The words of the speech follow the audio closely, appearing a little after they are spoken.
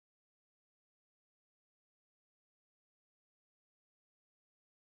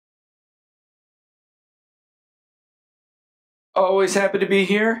Always happy to be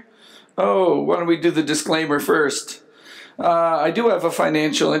here. Oh, why don't we do the disclaimer first? I do have a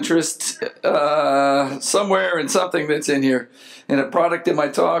financial interest somewhere in something that's in here, in a product in my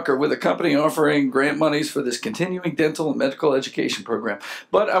talk or with a company offering grant monies for this continuing dental and medical education program.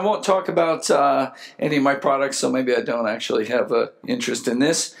 But I won't talk about any of my products, so maybe I don't actually have an interest in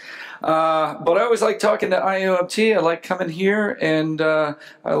this. But I always like talking to IAOMT. I like coming here, and I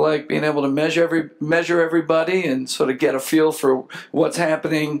like being able to measure everybody and sort of get a feel for what's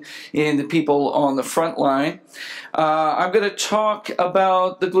happening in the people on the front line. I'm going to talk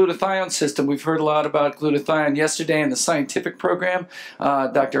about the glutathione system. We've heard a lot about glutathione yesterday in the scientific program.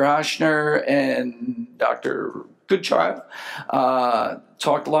 Dr. Oshner and Dr. Goodchild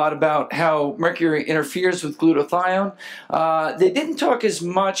talked a lot about how mercury interferes with glutathione. They didn't talk as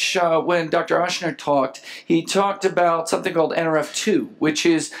much when Dr. Oshner talked. He talked about something called NRF2, which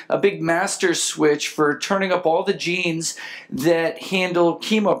is a big master switch for turning up all the genes that handle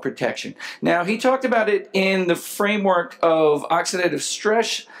chemoprotection. Now, he talked about it in the framework of oxidative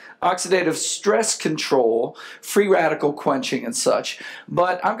stress control, free radical quenching and such.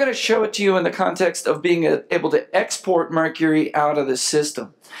 But I'm going to show it to you in the context of being able to export mercury out of the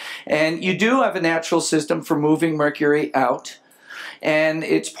system. And you do have a natural system for moving mercury out. And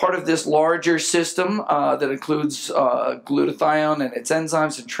it's part of this larger system that includes glutathione and its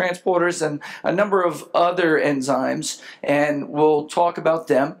enzymes and transporters and a number of other enzymes, and we'll talk about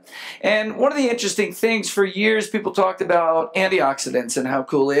them. And one of the interesting things, for years people talked about antioxidants and how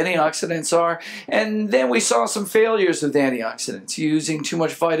cool antioxidants are, and then we saw some failures with antioxidants, using too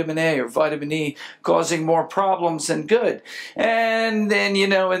much vitamin A or vitamin E, causing more problems than good. And then, you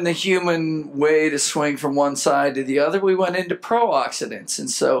know, in the human way to swing from one side to the other, we went into pro-oxidants. And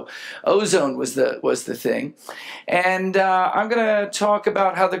so ozone was the thing. And I'm going to talk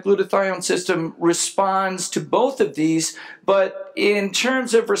about how the glutathione system responds to both of these. But in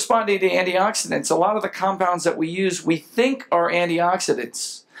terms of responding to antioxidants, a lot of the compounds that we use we think are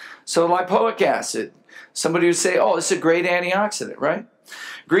antioxidants. So lipoic acid, somebody would say, oh, this is a great antioxidant, right?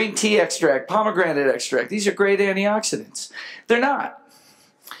 Green tea extract, pomegranate extract, these are great antioxidants. They're not.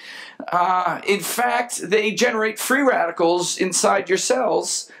 In fact, they generate free radicals inside your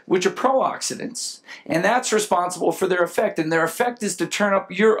cells, which are pro-oxidants, and that's responsible for their effect. And their effect is to turn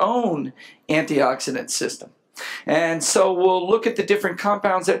up your own antioxidant system. And so we'll look at the different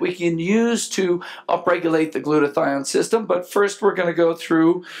compounds that we can use to upregulate the glutathione system. But first, we're going to go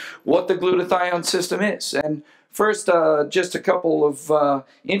through what the glutathione system is. And first, just a couple of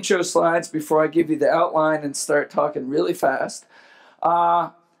intro slides before I give you the outline and start talking really fast.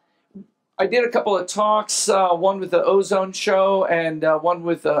 I did a couple of talks, one with the Ozone Show and one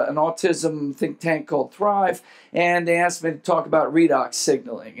with an autism think tank called Thrive, and they asked me to talk about redox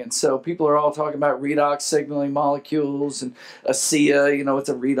signaling. And so people are all talking about redox signaling molecules, and ASEA, you know, it's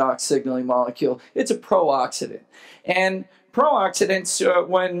a redox signaling molecule. It's a pro-oxidant. And pro-oxidants,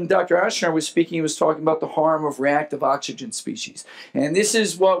 when Dr. Oshner was speaking, he was talking about the harm of reactive oxygen species. And this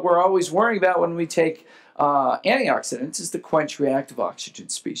is what we're always worrying about when we take antioxidants, is to quench reactive oxygen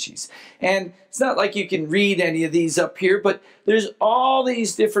species. And it's not like you can read any of these up here, but there's all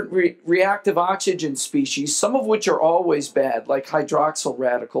these different reactive oxygen species, some of which are always bad, like hydroxyl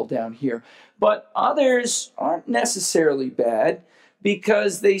radical down here. But others aren't necessarily bad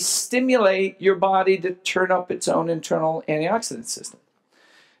because they stimulate your body to turn up its own internal antioxidant system.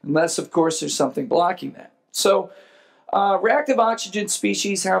 Unless, of course, there's something blocking that. So reactive oxygen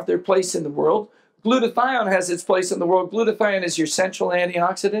species have their place in the world. Glutathione has its place in the world. Glutathione is your central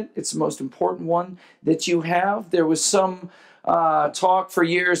antioxidant. It's the most important one that you have. There was some talk for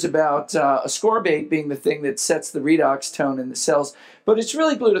years about ascorbate being the thing that sets the redox tone in the cells, but it's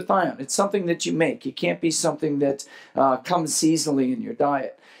really glutathione. It's something that you make. It can't be something that comes seasonally in your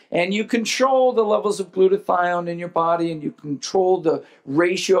diet. And you control the levels of glutathione in your body, and you control the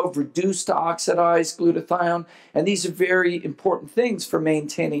ratio of reduced to oxidized glutathione, and these are very important things for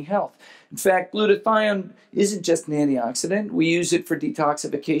maintaining health. In fact, glutathione isn't just an antioxidant. We use it for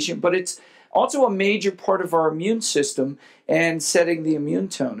detoxification, but it's also a major part of our immune system and setting the immune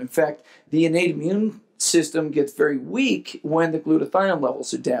tone. In fact, the innate immune system gets very weak when the glutathione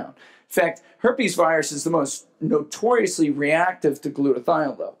levels are down. In fact, herpes virus is the most notoriously reactive to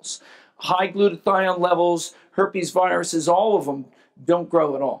glutathione levels. High glutathione levels, herpes viruses, all of them don't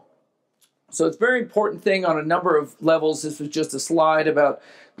grow at all. So it's a very important thing on a number of levels. This was just a slide about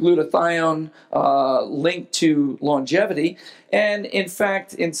glutathione linked to longevity. And in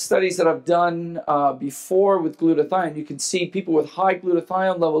fact, in studies that I've done before with glutathione, you can see people with high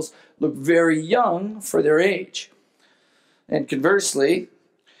glutathione levels look very young for their age. And conversely,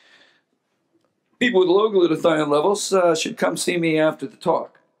 People with low glutathione levels should come see me after the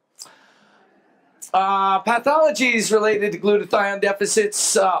talk. Pathologies related to glutathione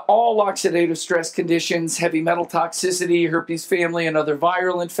deficits, all oxidative stress conditions, heavy metal toxicity, herpes family and other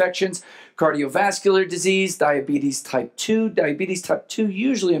viral infections, cardiovascular disease, diabetes type 2. Diabetes type 2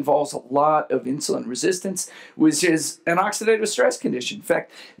 usually involves a lot of insulin resistance, which is an oxidative stress condition. In fact,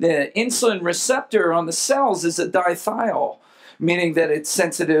 the insulin receptor on the cells is a dithiol, meaning that it's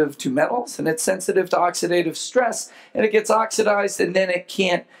sensitive to metals and it's sensitive to oxidative stress, and it gets oxidized and then it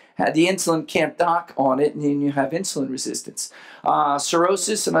can't, the insulin can't dock on it, and then you have insulin resistance.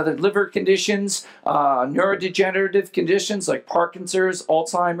 Cirrhosis and other liver conditions, neurodegenerative conditions like Parkinson's,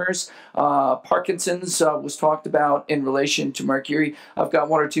 Alzheimer's. Parkinson's was talked about in relation to mercury. I've got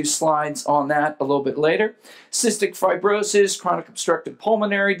 1 or 2 slides on that a little bit later. Cystic fibrosis, chronic obstructive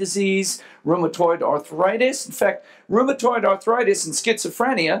pulmonary disease, rheumatoid arthritis. In fact, rheumatoid arthritis and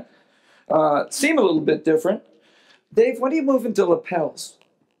schizophrenia seem a little bit different. Dave, when are you moving to lapels?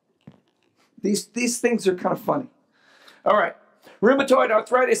 These things are kind of funny. All right. Rheumatoid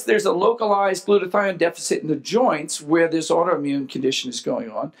arthritis, there's a localized glutathione deficit in the joints where this autoimmune condition is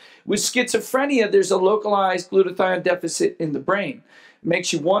going on. With schizophrenia, there's a localized glutathione deficit in the brain. It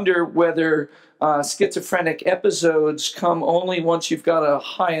makes you wonder whether schizophrenic episodes come only once you've got a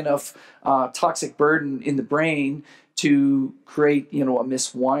high enough toxic burden in the brain to create, a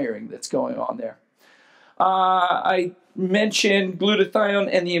miswiring that's going on there. I mentioned glutathione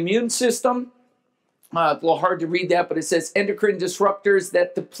and the immune system. A little hard to read that, but it says endocrine disruptors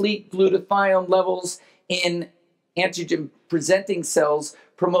that deplete glutathione levels in antigen-presenting cells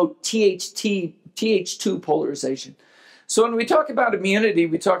promote TH2 polarization. So when we talk about immunity,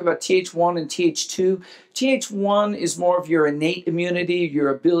 we talk about TH1 and TH2. TH1 is more of your innate immunity, your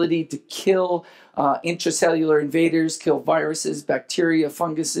ability to kill intracellular invaders, kill viruses, bacteria,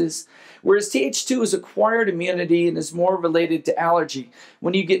 funguses. Whereas TH2 is acquired immunity and is more related to allergy.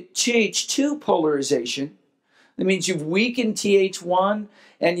 When you get TH2 polarization, that means you've weakened TH1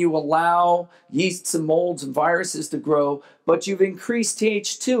 and you allow yeasts and molds and viruses to grow, but you've increased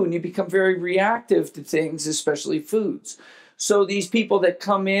TH2 and you become very reactive to things, especially foods. So these people that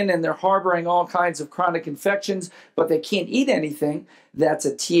come in and they're harboring all kinds of chronic infections, but they can't eat anything, that's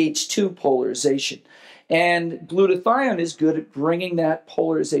a TH2 polarization. And glutathione is good at bringing that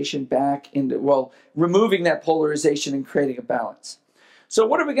polarization back into, well, removing that polarization and creating a balance. So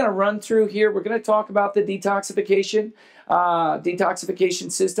what are we going to run through here? We're going to talk about the detoxification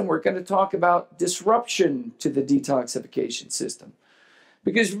system. We're going to talk about disruption to the detoxification system.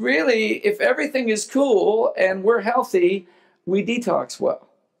 Because really, if everything is cool and we're healthy, we detox well.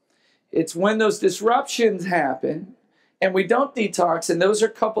 It's when those disruptions happen and we don't detox, and those are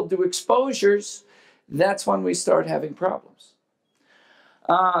coupled to exposures, that's when we start having problems.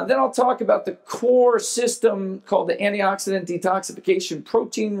 Then I'll talk about the core system called the antioxidant detoxification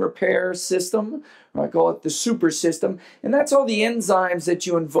protein repair system, or I call it the super system. And that's all the enzymes that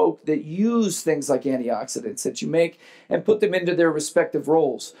you invoke that use things like antioxidants that you make and put them into their respective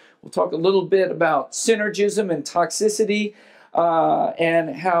roles. We'll talk a little bit about synergism and toxicity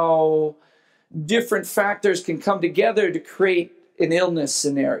and how different factors can come together to create an illness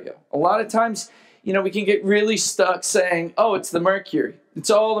scenario. A lot of times, we can get really stuck saying, oh, it's the mercury. It's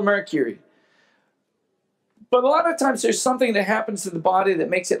all the mercury. But a lot of times there's something that happens to the body that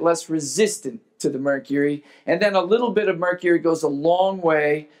makes it less resistant to the mercury. And then a little bit of mercury goes a long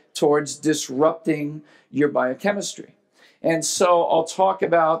way towards disrupting your biochemistry. And so I'll talk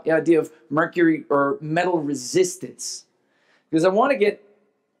about the idea of mercury or metal resistance, because I want to get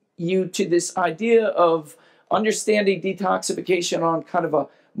you to this idea of understanding detoxification on kind of a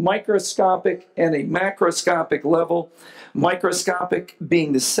microscopic and a macroscopic level. Microscopic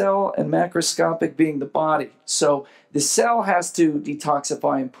being the cell and macroscopic being the body. So the cell has to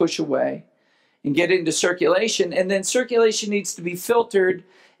detoxify and push away and get into circulation, and then circulation needs to be filtered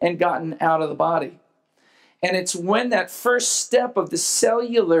and gotten out of the body. And it's when that first step of the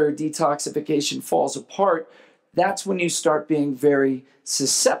cellular detoxification falls apart, that's when you start being very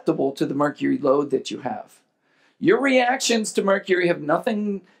susceptible to the mercury load that you have. Your reactions to mercury have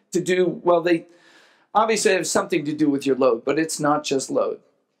nothing to do, well, they obviously have something to do with your load, but it's not just load.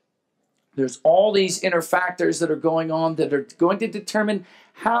 There's all these inner factors that are going on that are going to determine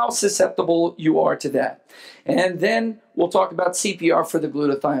how susceptible you are to that. And then we'll talk about CPR for the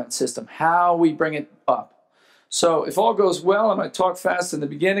glutathione system, how we bring it up. So if all goes well, and I talk fast in the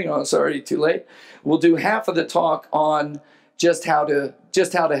beginning, oh, it's already too late, we'll do half of the talk on just how to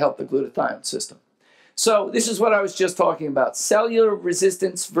help the glutathione system. So this is what I was just talking about, cellular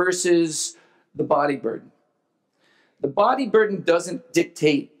resistance versus the body burden. The body burden doesn't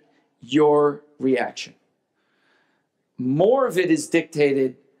dictate your reaction. More of it is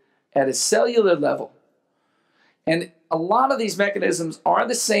dictated at a cellular level. And a lot of these mechanisms are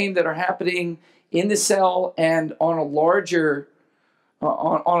the same that are happening in the cell and on a larger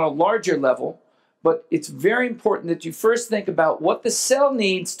level. But it's very important that you first think about what the cell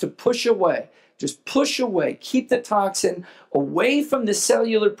needs to push away. Just push away. Keep the toxin away from the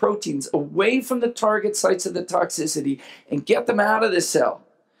cellular proteins, away from the target sites of the toxicity, and get them out of the cell.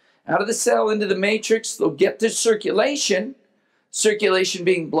 Out of the cell into the matrix. They'll get to circulation, circulation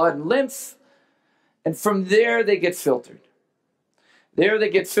being blood and lymph, and from there they get filtered. There they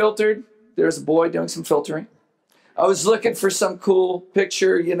get filtered. There's a boy doing some filtering. I was looking for some cool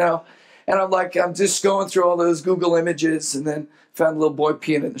picture, you know, and I'm just going through all those Google images and then found a little boy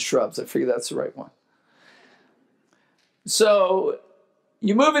peeing in the shrubs. I figured that's the right one. So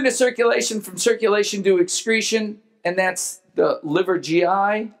you move into circulation, from circulation to excretion, and that's the liver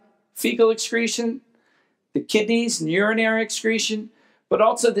GI, fecal excretion, the kidneys and urinary excretion, but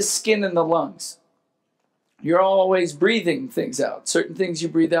also the skin and the lungs. You're always breathing things out. Certain things you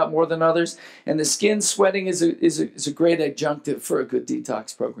breathe out more than others, and the skin sweating is a great adjunctive for a good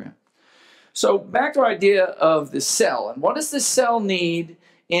detox program. So back to our idea of the cell, and what does the cell need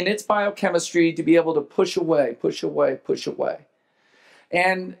in its biochemistry to be able to push away, push away, push away?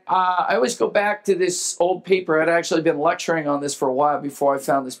 And I always go back to this old paper. I'd actually been lecturing on this for a while before I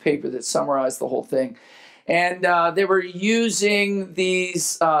found this paper that summarized the whole thing. And they were using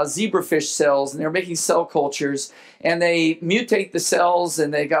these zebrafish cells, and they were making cell cultures, and they mutate the cells,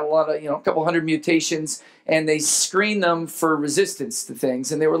 and they got a lot of, a couple hundred mutations, and they screen them for resistance to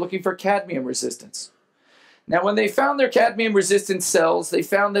things, and they were looking for cadmium resistance. Now, when they found their cadmium-resistant cells, they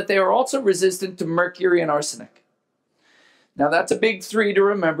found that they are also resistant to mercury and arsenic. Now, that's a big three to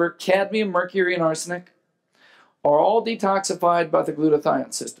remember. Cadmium, mercury, and arsenic are all detoxified by the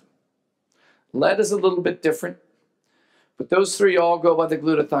glutathione system. Lead is a little bit different, but those three all go by the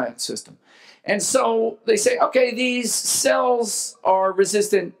glutathione system. And so they say, okay, these cells are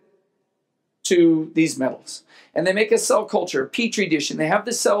resistant to these metals. And they make a cell culture, a petri dish, and they have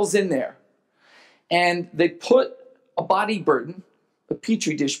the cells in there. And they put a body burden, a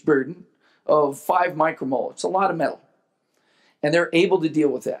petri dish burden of 5 micromole. It's a lot of metal. And they're able to deal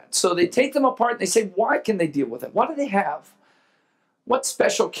with that. So they take them apart and they say, why can they deal with it? What do they have? What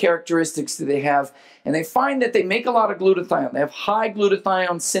special characteristics do they have? And they find that they make a lot of glutathione. They have high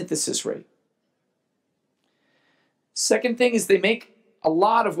glutathione synthesis rate. Second thing is they make a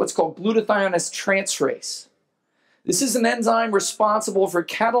lot of what's called glutathionase transferase. This is an enzyme responsible for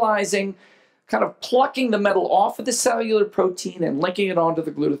catalyzing, kind of plucking the metal off of the cellular protein and linking it onto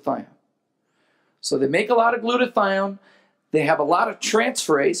the glutathione. So they make a lot of glutathione. They have a lot of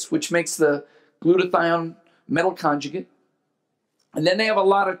transferase, which makes the glutathione metal conjugate. And then they have a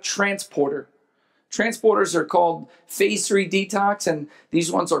lot of transporter. Transporters are called phase 3 detox, and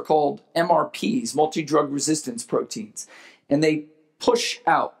these ones are called MRPs, multi-drug resistance proteins. And they push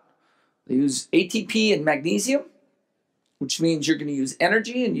out. They use ATP and magnesium, which means you're going to use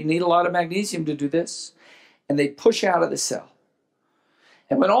energy, and you need a lot of magnesium to do this. And they push out of the cell.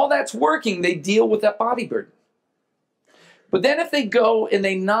 And when all that's working, they deal with that body burden. But then if they go and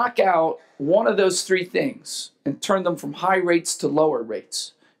they knock out one of those three things and turn them from high rates to lower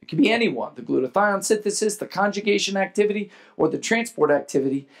rates, it can be any one, the glutathione synthesis, the conjugation activity, or the transport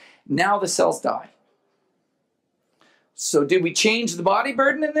activity, now the cells die. So did we change the body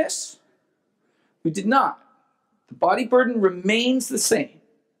burden in this? We did not. The body burden remains the same.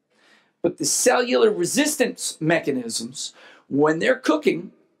 But the cellular resistance mechanisms, when they're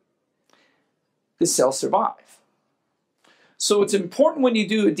cooking, the cells survive. So it's important when you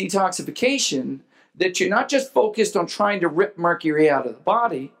do a detoxification that you're not just focused on trying to rip mercury out of the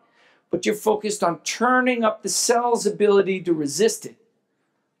body, but you're focused on turning up the cell's ability to resist it.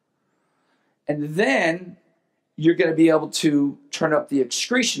 And then you're going to be able to turn up the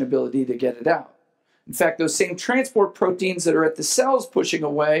excretion ability to get it out. In fact, those same transport proteins that are at the cells pushing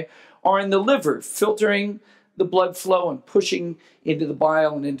away are in the liver, filtering the blood flow and pushing into the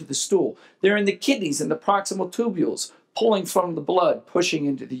bile and into the stool. They're in the kidneys and the proximal tubules, pulling from the blood, pushing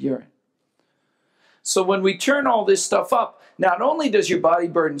into the urine. So when we turn all this stuff up, not only does your body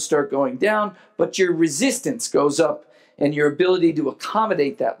burden start going down, but your resistance goes up and your ability to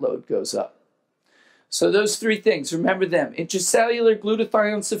accommodate that load goes up. So those three things, remember them: intracellular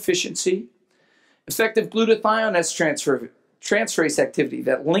glutathione sufficiency, effective glutathionase transferase activity,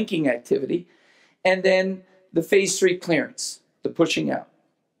 that linking activity, and then the phase 3 clearance, the pushing out.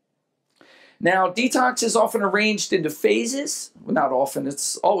 Now, detox is often arranged into phases. Well, not often,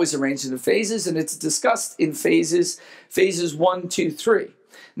 it's always arranged into phases, and it's discussed in phases 1, 2, 3.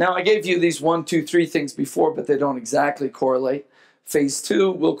 Now, I gave you these 1, 2, 3 things before, but they don't exactly correlate. Phase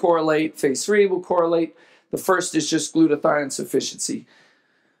 2 will correlate. Phase 3 will correlate. The first is just glutathione insufficiency.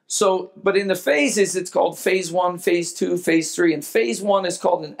 So, but in the phases, it's called phase 1, phase 2, phase 3. And phase 1 is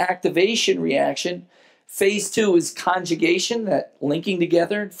called an activation reaction. Phase 2 is conjugation, that linking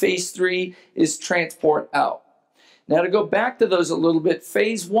together. Phase 3 is transport out. Now, to go back to those a little bit,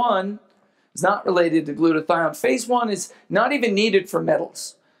 phase 1 is not related to glutathione. Phase 1 is not even needed for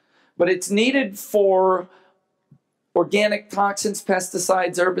metals, but it's needed for organic toxins,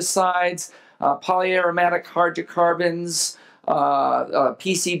 pesticides, herbicides, polyaromatic hydrocarbons,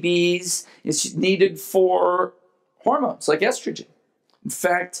 PCBs. It's needed for hormones like estrogen. In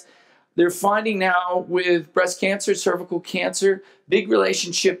fact, they're finding now with breast cancer, cervical cancer, big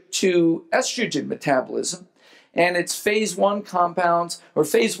relationship to estrogen metabolism. And it's phase 1 compounds or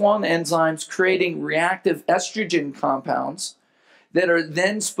phase 1 enzymes creating reactive estrogen compounds that are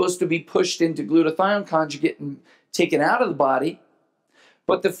then supposed to be pushed into glutathione conjugate and taken out of the body.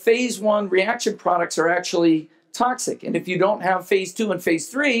 But the phase 1 reaction products are actually toxic. And if you don't have phase 2 and phase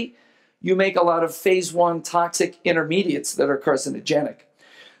 3, you make a lot of phase 1 toxic intermediates that are carcinogenic.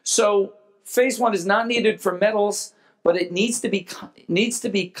 So phase 1 is not needed for metals, but it needs to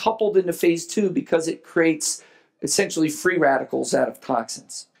be coupled into phase 2 because it creates essentially free radicals out of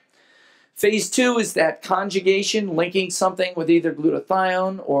toxins. Phase 2 is that conjugation, linking something with either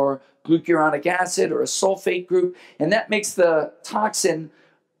glutathione or glucuronic acid or a sulfate group, and that makes the toxin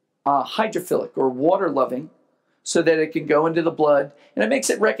hydrophilic or water-loving so that it can go into the blood, and it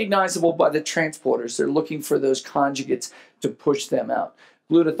makes it recognizable by the transporters. They're looking for those conjugates to push them out.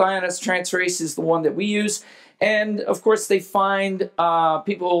 Glutathione transferase is the one that we use. And of course, they find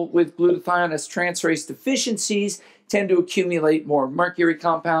people with glutathione transferase deficiencies tend to accumulate more mercury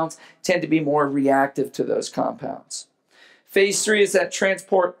compounds, tend to be more reactive to those compounds. Phase 3 is that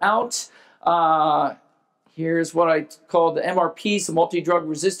transport out. Here's what I call the MRPs, the multi-drug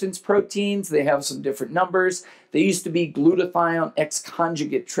resistance proteins. They have some different numbers. They used to be glutathione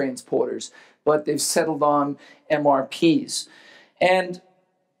X-conjugate transporters, but they've settled on MRPs. And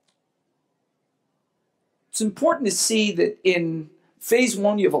it's important to see that in phase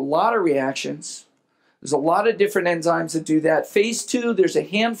 1, you have a lot of reactions. There's a lot of different enzymes that do that. Phase 2, there's a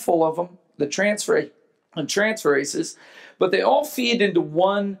handful of them, the transferases, but they all feed into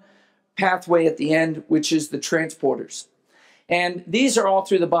one pathway at the end, which is the transporters. And these are all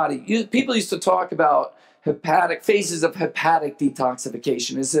through the body. People used to talk about phases of hepatic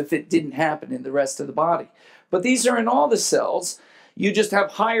detoxification as if it didn't happen in the rest of the body. But these are in all the cells. You just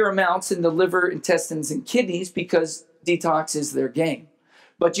have higher amounts in the liver, intestines, and kidneys because detox is their game.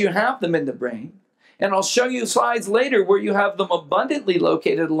 But you have them in the brain. And I'll show you slides later where you have them abundantly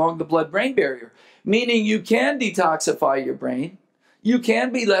located along the blood-brain barrier, meaning you can detoxify your brain. You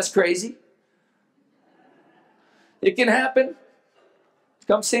can be less crazy. It can happen.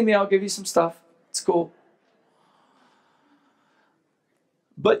 Come see me, I'll give you some stuff. It's cool.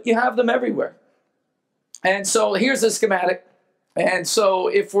 But you have them everywhere. And so here's a schematic. And so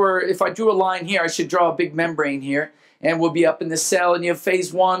if I drew a line here, I should draw a big membrane here, and we'll be up in the cell, and you have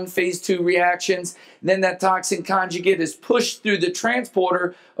phase 1, phase 2 reactions. Then that toxin conjugate is pushed through the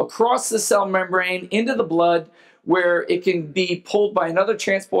transporter across the cell membrane into the blood, where it can be pulled by another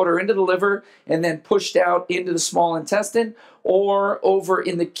transporter into the liver and then pushed out into the small intestine or over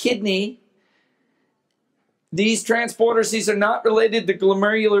in the kidney. These transporters, these are not related to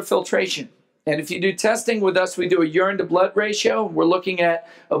glomerular filtration. And if you do testing with us, we do a urine to blood ratio. We're looking at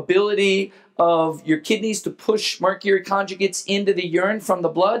ability of your kidneys to push mercury conjugates into the urine from the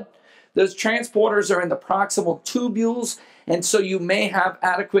blood. Those transporters are in the proximal tubules, and so you may have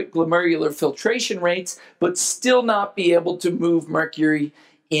adequate glomerular filtration rates, but still not be able to move mercury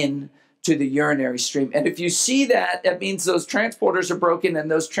into the urinary stream. And if you see that, that means those transporters are broken, and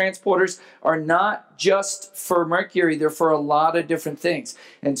those transporters are not just for mercury, they're for a lot of different things.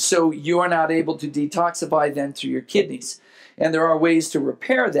 And so you are not able to detoxify then through your kidneys. And there are ways to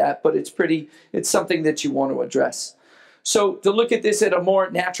repair that, but it's something that you want to address. So to look at this at a more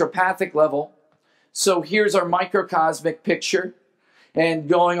naturopathic level, so here's our microcosmic picture, and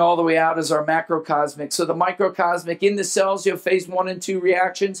going all the way out is our macrocosmic. So the microcosmic, in the cells, you have phase 1 and 2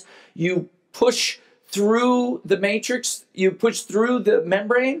 reactions. You push through the matrix, you push through the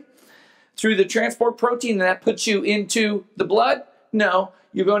membrane, through the transport protein, and that puts you into the blood? No,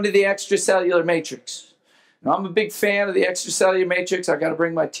 you go into the extracellular matrix. Now, I'm a big fan of the extracellular matrix. I got to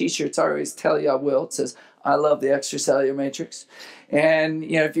bring my t-shirts. I always tell you I will. It says, I love the extracellular matrix. And,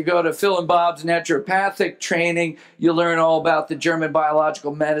 you know, if you go to Phil and Bob's naturopathic training, you'll learn all about the German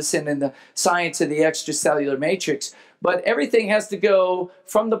biological medicine and the science of the extracellular matrix. But everything has to go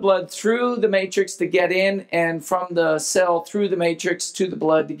from the blood through the matrix to get in, and from the cell through the matrix to the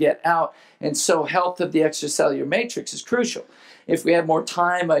blood to get out. And so health of the extracellular matrix is crucial. If we had more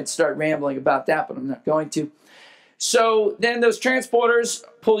time, I'd start rambling about that, but I'm not going to. So then those transporters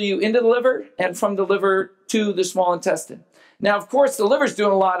pull you into the liver, and from the liver to the small intestine. Now, of course, the liver's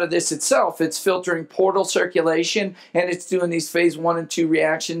doing a lot of this itself. It's filtering portal circulation, and it's doing these phase 1 and 2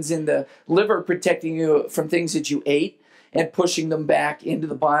 reactions in the liver, protecting you from things that you ate and pushing them back into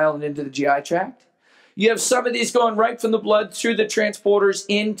the bile and into the GI tract. You have some of these going right from the blood through the transporters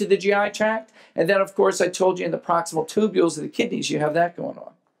into the GI tract. And then, of course, I told you in the proximal tubules of the kidneys, you have that going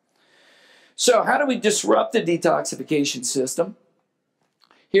on. So how do we disrupt the detoxification system?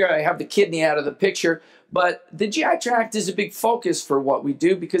 Here I have the kidney out of the picture, but the GI tract is a big focus for what we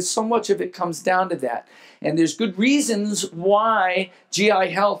do because so much of it comes down to that. And there's good reasons why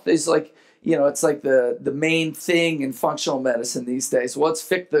GI health is like, you know, it's like the main thing in functional medicine these days. Well, let's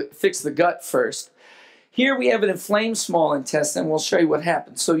fix the gut first. Here we have an inflamed small intestine. We'll show you what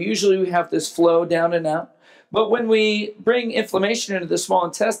happens. So usually we have this flow down and out. But when we bring inflammation into the small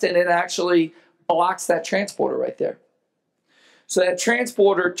intestine, it actually blocks that transporter right there. So that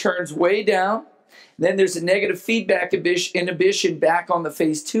transporter turns way down. Then there's a negative feedback inhibition back on the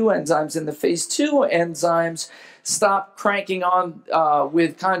phase 2 enzymes. And the phase 2 enzymes stop cranking on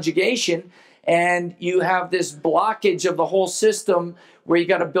with conjugation. And you have this blockage of the whole system where you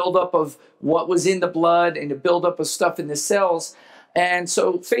got a buildup of what was in the blood and a buildup of stuff in the cells. And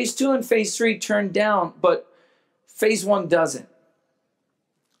so phase 2 and phase 3 turn down, but phase 1 doesn't.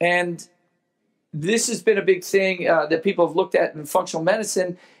 And this has been a big thing that people have looked at in functional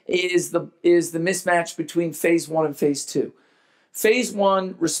medicine is the mismatch between phase 1 and phase 2. Phase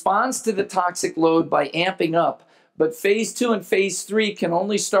 1 responds to the toxic load by amping up, but phase 2 and phase 3 can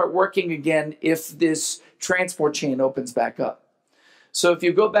only start working again if this transport chain opens back up. So if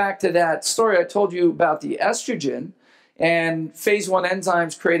you go back to that story I told you about the estrogen and phase 1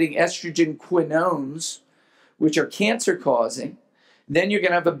 enzymes creating estrogen quinones, which are cancer causing, then you're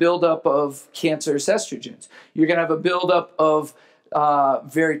going to have a buildup of cancerous estrogens. You're going to have a buildup of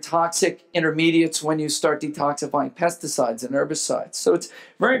very toxic intermediates when you start detoxifying pesticides and herbicides. So it's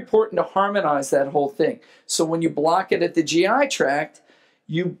very important to harmonize that whole thing. So when you block it at the GI tract,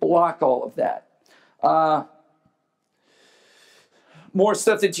 you block all of that. More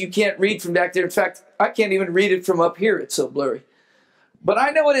stuff that you can't read from back there. In fact, I can't even read it from up here. It's so blurry. But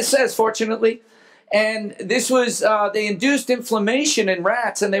I know what it says, fortunately. And this was, they induced inflammation in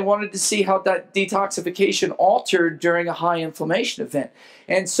rats, and they wanted to see how that detoxification altered during a high inflammation event.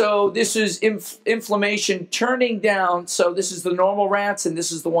 And so this is inflammation turning down. So this is the normal rats, and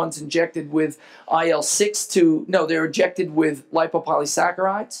this is the ones injected with IL-6 they're injected with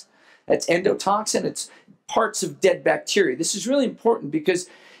lipopolysaccharides. That's endotoxin. It's parts of dead bacteria. This is really important because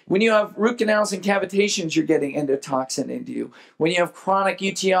when you have root canals and cavitations, you're getting endotoxin into you. When you have chronic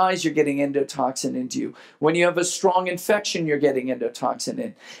UTIs, you're getting endotoxin into you. When you have a strong infection, you're getting endotoxin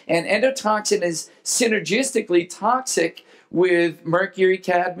in. And endotoxin is synergistically toxic with mercury,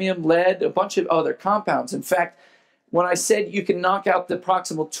 cadmium, lead, a bunch of other compounds. In fact, when I said you can knock out the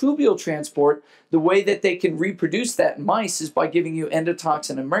proximal tubule transport, the way that they can reproduce that in mice is by giving you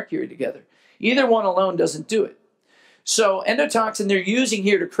endotoxin and mercury together. Either one alone doesn't do it. So endotoxin they're using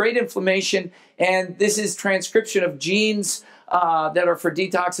here to create inflammation, and this is transcription of genes that are for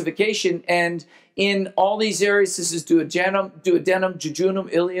detoxification. And in all these areas, this is duodenum,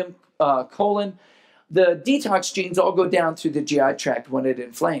 jejunum, ileum, colon. The detox genes all go down through the GI tract when it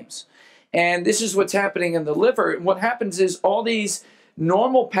inflames. And this is what's happening in the liver. And what happens is all these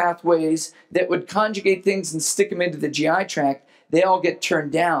normal pathways that would conjugate things and stick them into the GI tract, they all get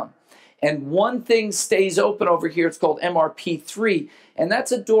turned down. And one thing stays open over here. It's called MRP3. And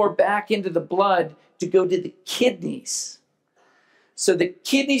that's a door back into the blood to go to the kidneys. So the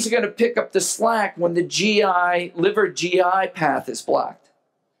kidneys are going to pick up the slack when the liver GI path is blocked.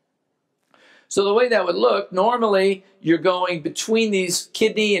 So the way that would look, normally you're going between these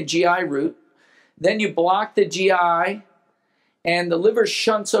kidney and GI route. Then you block the GI and the liver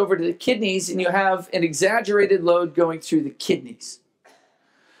shunts over to the kidneys, and you have an exaggerated load going through the kidneys.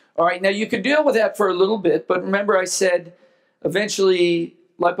 All right, now you could deal with that for a little bit, but remember I said eventually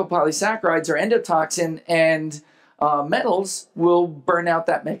lipopolysaccharides are endotoxin, and metals will burn out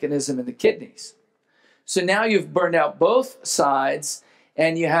that mechanism in the kidneys. So now you've burned out both sides,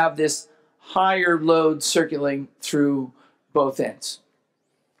 and you have this higher load circulating through both ends,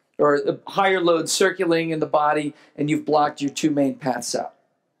 or the higher load circulating in the body, and you've blocked your two main paths out.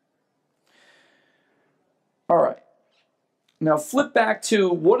 All right. Now flip back to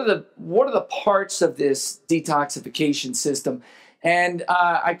what are the parts of this detoxification system, and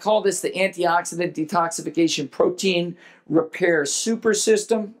I call this the antioxidant detoxification protein repair super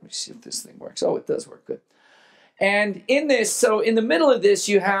system. Let me see if this thing works. Oh, it does work good. And in this, so in the middle of this,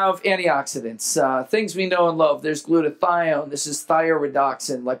 you have antioxidants, things we know and love. There's glutathione. This is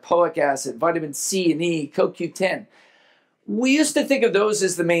thioredoxin, lipoic acid, vitamin C and E, CoQ10. We used to think of those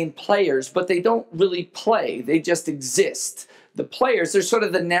as the main players, but they don't really play. They just exist. The players, they're sort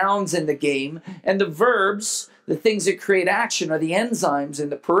of the nouns in the game, and the verbs, the things that create action, are the enzymes in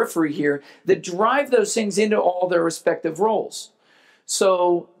the periphery here that drive those things into all their respective roles.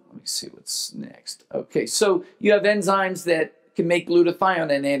 So let me see what's next. Okay, so you have enzymes that can make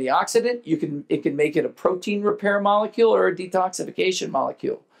glutathione an antioxidant. It can make it a protein repair molecule or a detoxification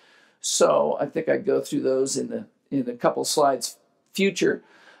molecule. So I think I go through those in a couple slides future.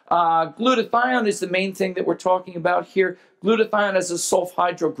 Glutathione is the main thing that we're talking about here. Glutathione is a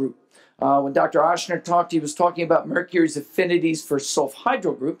sulfhydryl group. When Dr. Ochsner talked, he was talking about mercury's affinities for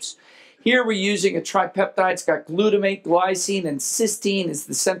sulfhydryl groups. Here we're using a tripeptide. It's got glutamate, glycine, and cysteine is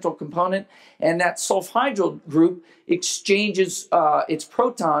the central component. And that sulfhydryl group exchanges its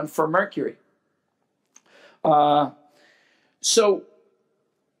proton for mercury. So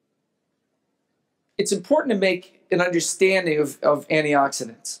it's important to make an understanding of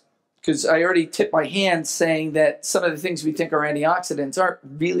antioxidants, because I already tipped my hand saying that some of the things we think are antioxidants aren't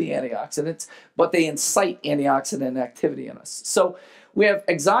really antioxidants, but they incite antioxidant activity in us. So we have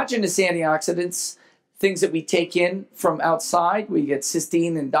exogenous antioxidants, things that we take in from outside. We get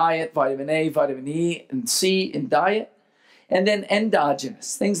cysteine in diet, vitamin A, vitamin E, and C in diet. And then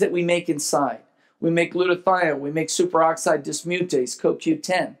endogenous, things that we make inside. We make glutathione, we make superoxide dismutase,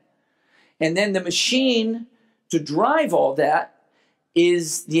 CoQ10. And then the machine to drive all that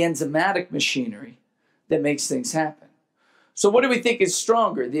is the enzymatic machinery that makes things happen. So what do we think is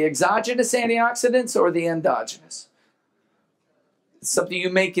stronger, the exogenous antioxidants or the endogenous? Something you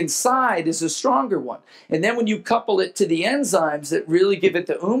make inside is a stronger one. And then when you couple it to the enzymes that really give it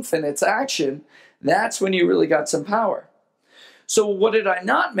the oomph in its action, that's when you really got some power. So what did I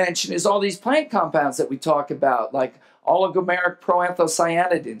not mention is all these plant compounds that we talk about, like oligomeric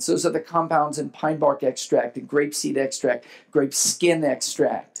proanthocyanidins. Those are the compounds in pine bark extract and grapeseed extract, grape skin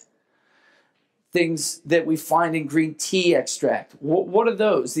extract. Things that we find in green tea extract. What are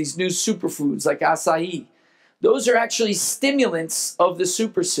those? These new superfoods like acai. Those are actually stimulants of the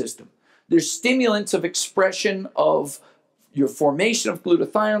super system. They're stimulants of expression of your formation of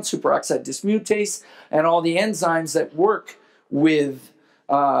glutathione, superoxide dismutase, and all the enzymes that work with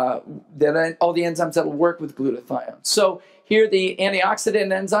all the enzymes that will work with glutathione. So here the antioxidant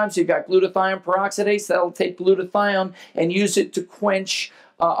enzymes, you've got glutathione peroxidase, that'll take glutathione and use it to quench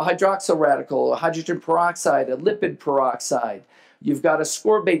a hydroxyl radical, a hydrogen peroxide, a lipid peroxide. You've got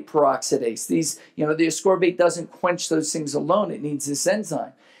ascorbate peroxidase. These, the ascorbate doesn't quench those things alone. It needs this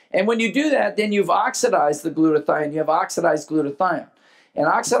enzyme. And when you do that, then you've oxidized the glutathione. You have oxidized glutathione. And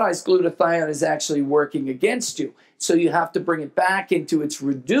oxidized glutathione is actually working against you. So you have to bring it back into its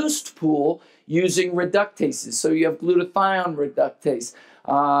reduced pool using reductases. So you have glutathione reductase,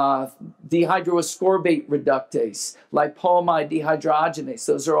 dehydroascorbate reductase, lipomide dehydrogenase.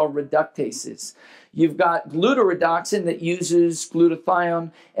 Those are all reductases. You've got glutaredoxin that uses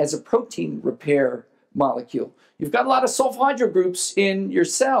glutathione as a protein repair molecule. You've got a lot of sulfhydryl groups in your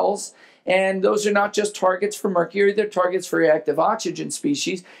cells, and those are not just targets for mercury, they're targets for reactive oxygen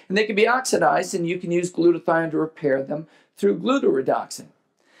species, and they can be oxidized, and you can use glutathione to repair them through glutaredoxin.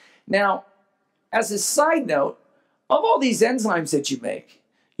 Now, as a side note, of all these enzymes that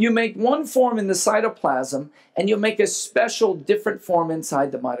you make one form in the cytoplasm, and you'll make a special different form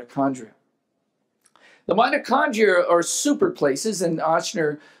inside the mitochondria. The mitochondria are super places, and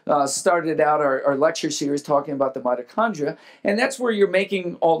Ochsner started out our lecture series talking about the mitochondria, and that's where you're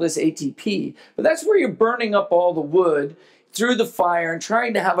making all this ATP. But that's where you're burning up all the wood through the fire and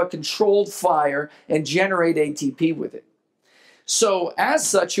trying to have a controlled fire and generate ATP with it. So as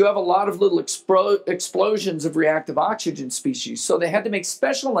such, you have a lot of little explosions of reactive oxygen species. So they had to make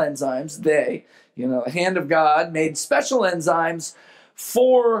special enzymes. The hand of God made special enzymes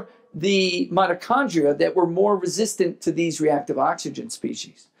for the mitochondria that were more resistant to these reactive oxygen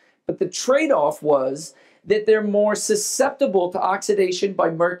species. But the trade-off was that they're more susceptible to oxidation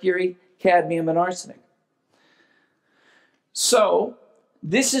by mercury, cadmium, and arsenic. So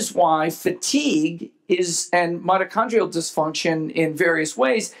this is why fatigue and mitochondrial dysfunction in various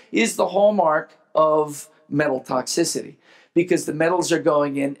ways is the hallmark of metal toxicity, because the metals are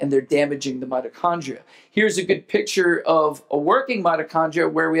going in and they're damaging the mitochondria. Here's a good picture of a working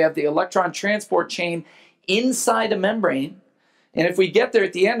mitochondria where we have the electron transport chain inside a membrane. And if we get there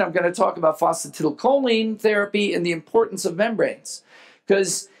at the end, I'm going to talk about phosphatidylcholine therapy and the importance of membranes.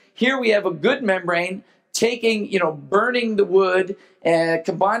 Because here we have a good membrane taking, burning the wood and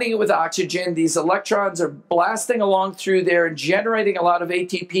combining it with oxygen. These electrons are blasting along through there and generating a lot of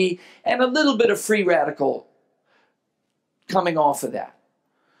ATP and a little bit of free radical coming off of that.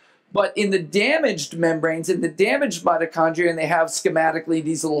 But in the damaged membranes, in the damaged mitochondria, and they have schematically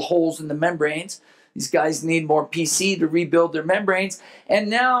these little holes in the membranes, these guys need more PC to rebuild their membranes. And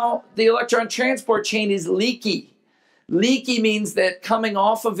now the electron transport chain is leaky. Leaky means that coming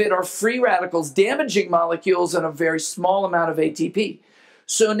off of it are free radicals, damaging molecules and a very small amount of ATP.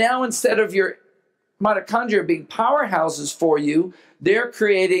 So now instead of your mitochondria being powerhouses for you, they're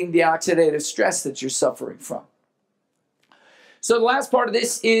creating the oxidative stress that you're suffering from. So the last part of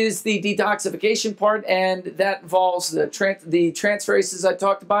this is the detoxification part, and that involves the transferases I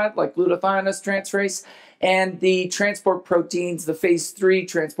talked about, like glutathione transferase, and the transport proteins, the phase 3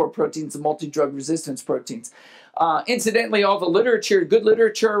 transport proteins, the multi-drug resistance proteins. Incidentally, all the literature, good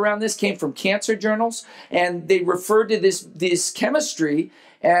literature around this came from cancer journals, and they refer to this chemistry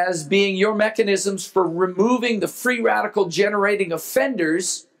as being your mechanisms for removing the free radical generating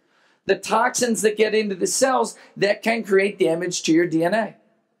offenders, the toxins that get into the cells that can create damage to your DNA.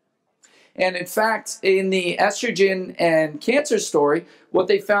 And in fact, in the estrogen and cancer story, what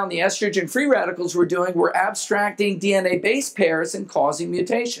they found the estrogen free radicals were doing were abstracting DNA base pairs and causing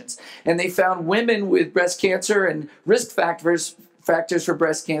mutations. And they found women with breast cancer and risk factors for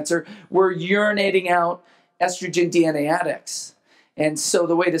breast cancer were urinating out estrogen DNA adducts. And so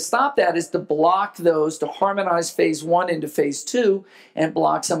the way to stop that is to block those, to harmonize phase 1 into phase 2 and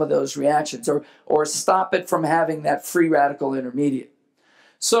block some of those reactions, or stop it from having that free radical intermediate.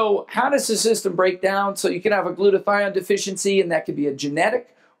 So how does the system break down? So you can have a glutathione deficiency, and that could be a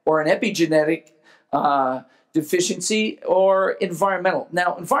genetic or an epigenetic deficiency, or environmental.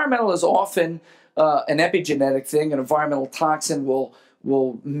 Now, environmental is often an epigenetic thing. An environmental toxin will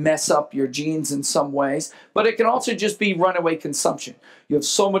mess up your genes in some ways, but it can also just be runaway consumption. You have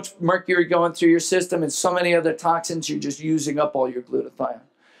so much mercury going through your system and so many other toxins, you're just using up all your glutathione.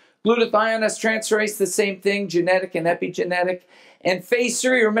 Glutathione as transferase, the same thing, genetic and epigenetic. And phase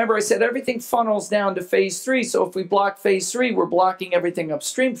 3, remember I said everything funnels down to phase 3, so if we block phase 3, we're blocking everything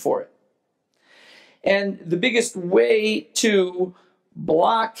upstream for it. And the biggest way to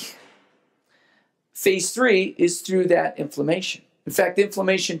block phase 3 is through that inflammation. In fact,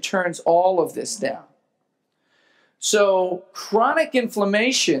 inflammation turns all of this down. So chronic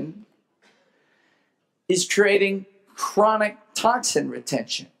inflammation is creating chronic toxin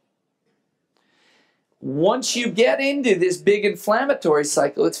retention. Once you get into this big inflammatory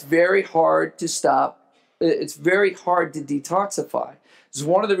cycle, it's very hard to stop. It's very hard to detoxify. This is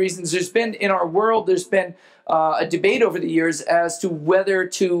one of the reasons there's been, in our world, there's been a debate over the years as to whether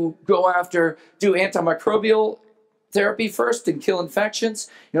to go after, do antimicrobial therapy first and kill infections.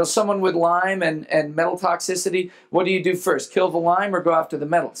 Someone with Lyme and metal toxicity, what do you do first? Kill the Lyme or go after the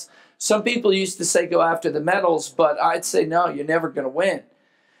metals? Some people used to say go after the metals, but I'd say no, you're never going to win.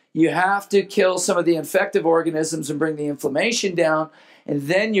 You have to kill some of the infective organisms and bring the inflammation down, and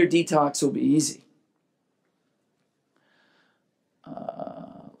then your detox will be easy.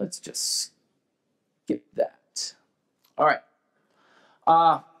 Let's just skip that. All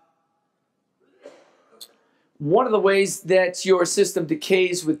right. One of the ways that your system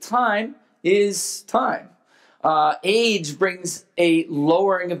decays with time is time. Age brings a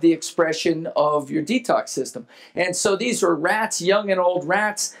lowering of the expression of your detox system. And so these were rats, young and old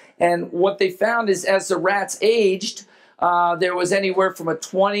rats, and what they found is as the rats aged, there was anywhere from a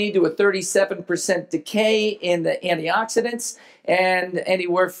 20 to a 37% decay in the antioxidants, and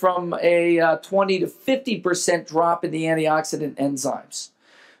anywhere from a 20 to 50% drop in the antioxidant enzymes.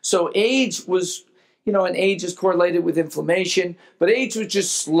 So age was, and age is correlated with inflammation, but age was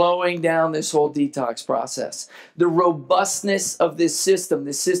just slowing down this whole detox process. The robustness of this system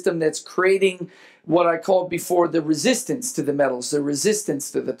that's creating what I called before the resistance to the metals, the resistance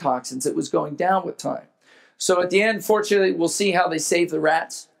to the toxins, it was going down with time. So at the end, fortunately, we'll see how they save the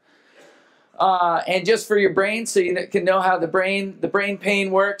rats. And just for your brain, so you can know how the brain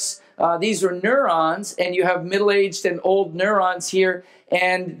pain works, these are neurons, and you have middle-aged and old neurons here,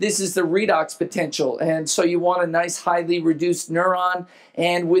 and this is the redox potential. And so you want a nice, highly reduced neuron,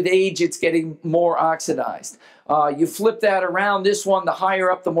 and with age, it's getting more oxidized. You flip that around, this one, the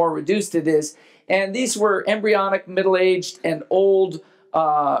higher up, the more reduced it is, And these were embryonic, middle-aged, and old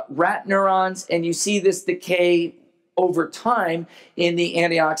rat neurons, and you see this decay over time in the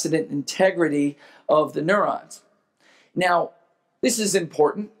antioxidant integrity of the neurons. Now, this is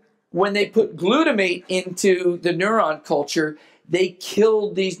important. When they put glutamate into the neuron culture, they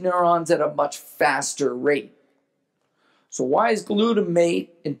killed these neurons at a much faster rate. So why is glutamate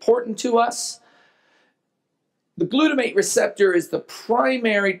important to us? The glutamate receptor is the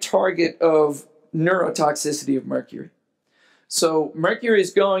primary target of neurotoxicity of mercury. So mercury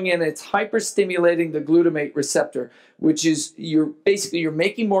is going in, it's hyperstimulating the glutamate receptor, which is you're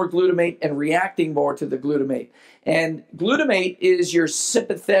making more glutamate and reacting more to the glutamate. And glutamate is your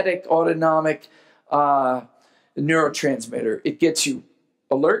sympathetic autonomic neurotransmitter. It gets you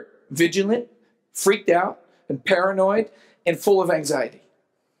alert, vigilant, freaked out, and paranoid, and full of anxiety.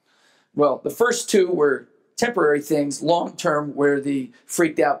 Well, the first two were temporary things. Long-term were the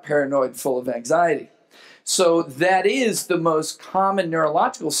freaked out, paranoid, full of anxiety. So that is the most common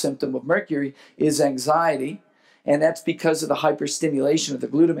neurological symptom of mercury is anxiety, and that's because of the hyperstimulation of the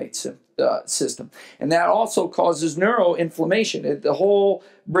glutamate system. And that also causes neuroinflammation. The whole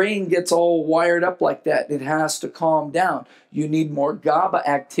brain gets all wired up like that. It has to calm down. You need more GABA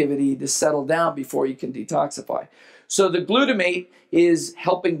activity to settle down before you can detoxify. So the glutamate is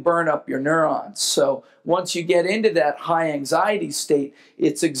helping burn up your neurons. So once you get into that high anxiety state,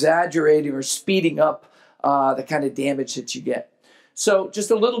 it's exaggerating or speeding up the kind of damage that you get. So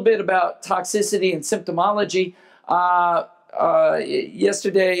just a little bit about toxicity and symptomology.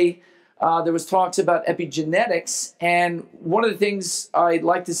 Yesterday, there was talks about epigenetics, and one of the things I'd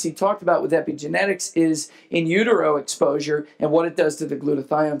like to see talked about with epigenetics is in utero exposure and what it does to the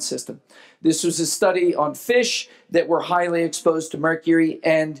glutathione system. This was a study on fish that were highly exposed to mercury,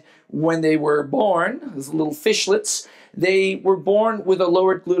 and when they were born, those little fishlets, they were born with a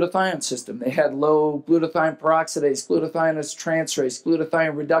lowered glutathione system. They had low glutathione peroxidase, glutathionase transferase,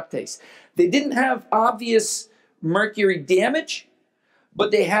 glutathione reductase. They didn't have obvious mercury damage,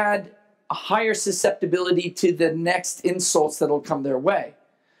 but they had a higher susceptibility to the next insults that'll come their way.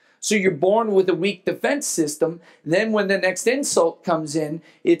 So you're born with a weak defense system. Then when the next insult comes in,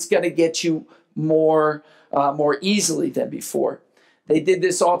 it's going to get you more easily than before. They did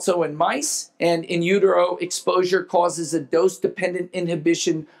this also in mice, and in utero exposure causes a dose-dependent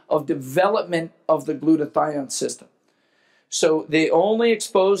inhibition of development of the glutathione system. So they only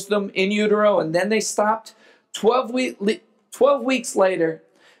exposed them in utero, and then they stopped. 12 weeks later,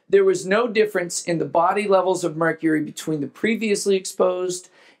 there was no difference in the body levels of mercury between the previously exposed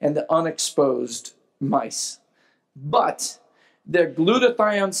and the unexposed mice. But the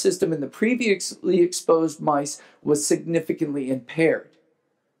glutathione system in the previously exposed mice was significantly impaired.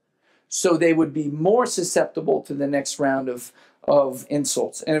 So they would be more susceptible to the next round of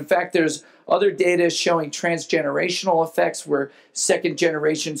insults. And in fact, there's other data showing transgenerational effects where second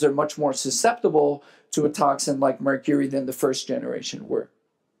generations are much more susceptible to a toxin like mercury than the first generation were.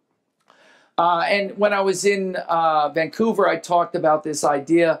 And when I was in Vancouver, I talked about this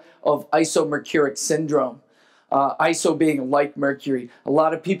idea of isomercuric syndrome. Iso being like mercury. A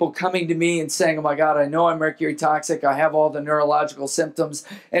lot of people coming to me and saying, oh my God, I know I'm mercury toxic. I have all the neurological symptoms.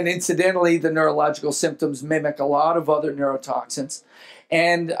 And incidentally, the neurological symptoms mimic a lot of other neurotoxins.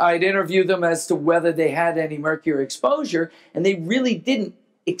 And I'd interview them as to whether they had any mercury exposure, and they really didn't,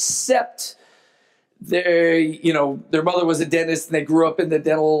 except their mother was a dentist and they grew up in the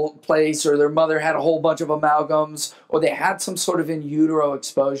dental place, or their mother had a whole bunch of amalgams, or they had some sort of in utero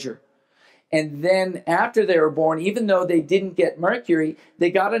exposure. And then after they were born, even though they didn't get mercury, they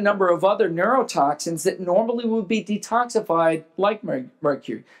got a number of other neurotoxins that normally would be detoxified like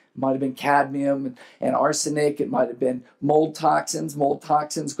mercury. It might have been cadmium and arsenic. It might have been mold toxins. Mold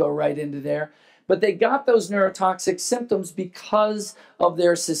toxins go right into there. But they got those neurotoxic symptoms because of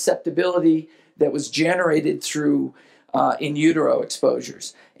their susceptibility that was generated through in utero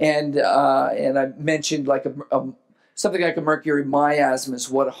exposures. And I mentioned like something like a mercury miasm is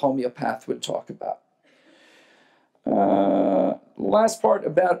what a homeopath would talk about. Last part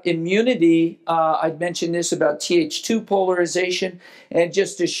about immunity, I'd mentioned this about Th2 polarization. And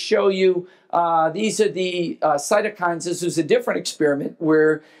just to show you, these are the cytokines. This was a different experiment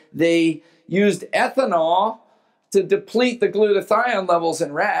where they used ethanol to deplete the glutathione levels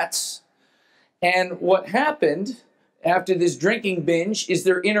in rats. And what happened after this drinking binge is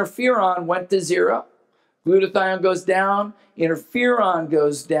their interferon went to 0. Glutathione goes down, interferon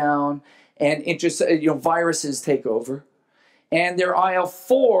goes down, and viruses take over. And their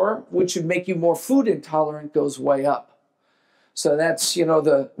IL-4, which would make you more food intolerant, goes way up. So that's,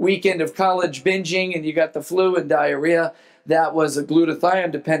 the weekend of college binging and you got the flu and diarrhea. That was a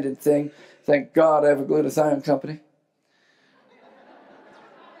glutathione-dependent thing. Thank God I have a glutathione company.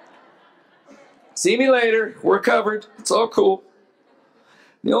 See me later. We're covered. It's all cool.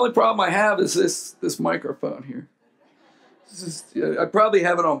 The only problem I have is this microphone here. I probably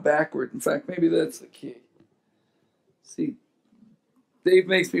have it on backward. In fact, maybe that's the key. See, Dave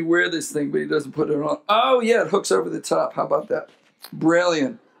makes me wear this thing, but he doesn't put it on. Oh, yeah, it hooks over the top. How about that?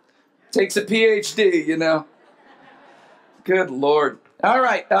 Brilliant. Takes a PhD, you know. Good Lord. All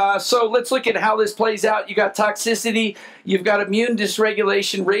right, so let's look at how this plays out. You got toxicity, you've got immune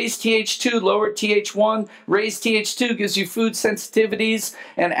dysregulation, raised Th2, lowered Th1. Raised Th2 gives you food sensitivities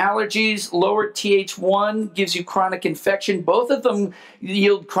and allergies. Lowered Th1 gives you chronic infection. Both of them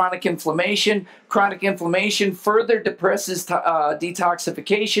yield chronic inflammation. Chronic inflammation further depresses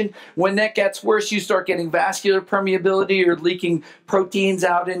detoxification. When that gets worse, you start getting vascular permeability or leaking proteins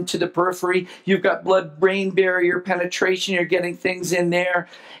out into the periphery. You've got blood-brain barrier penetration. You're getting things in there,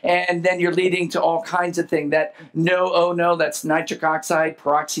 and then you're leading to all kinds of things. That that's nitric oxide,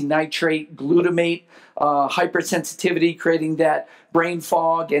 peroxynitrate, glutamate, hypersensitivity, creating that brain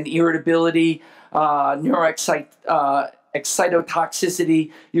fog and irritability,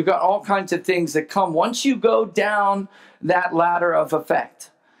 excitotoxicity. You've got all kinds of things that come once you go down that ladder of effect.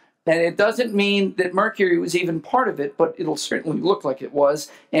 And it doesn't mean that mercury was even part of it, but it'll certainly look like it was.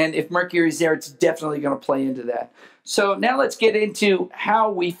 And if mercury's there, it's definitely going to play into that. So now let's get into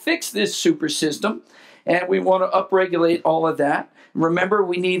how we fix this super system. And we want to upregulate all of that. Remember,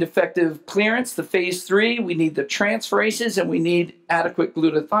 we need effective clearance, the phase 3. We need the transferases, and we need adequate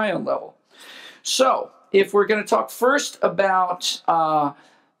glutathione level. So if we're going to talk first about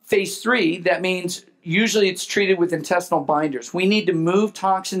phase 3, that means usually it's treated with intestinal binders. We need to move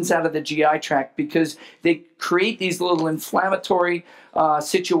toxins out of the GI tract because they create these little inflammatory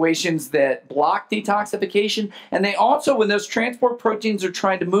situations that block detoxification. And they also, when those transport proteins are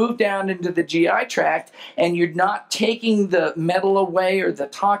trying to move down into the GI tract and you're not taking the metal away or the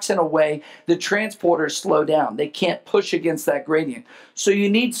toxin away, the transporters slow down. They can't push against that gradient. So you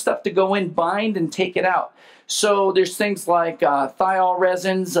need stuff to go in, bind, and take it out. So there's things like thiol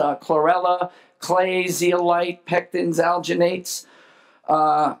resins, chlorella, clay, zeolite, pectins, alginates.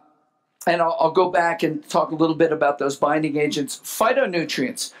 And I'll go back and talk a little bit about those binding agents.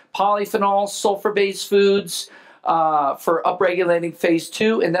 Phytonutrients, polyphenols, sulfur-based foods for upregulating phase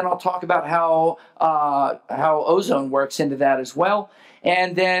 2. And then I'll talk about how ozone works into that as well.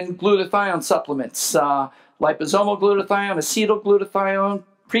 And then glutathione supplements, liposomal glutathione, acetyl glutathione,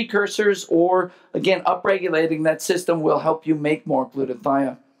 precursors, or again, upregulating that system will help you make more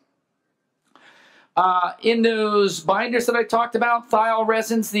glutathione. In those binders that I talked about, thiol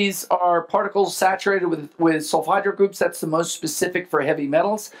resins, these are particles saturated with sulfhydryl groups. That's the most specific for heavy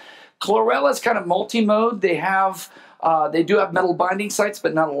metals. Chlorella is kind of multi-mode. They do have metal binding sites,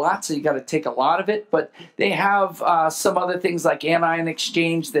 but not a lot, so you got to take a lot of it. But they have some other things like anion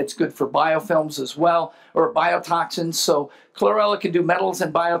exchange that's good for biofilms as well, or biotoxins. So chlorella can do metals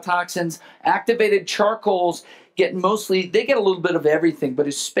and biotoxins. Activated charcoals get they get a little bit of everything, but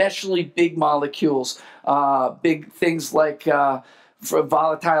especially big molecules, big things like for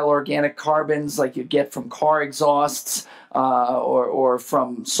volatile organic carbons like you get from car exhausts or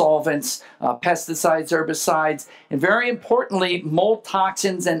from solvents, pesticides, herbicides, and very importantly, mold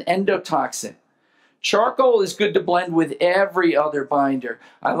toxins and endotoxin. Charcoal is good to blend with every other binder.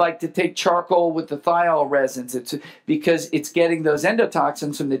 I like to take charcoal with the thiol resins because it's getting those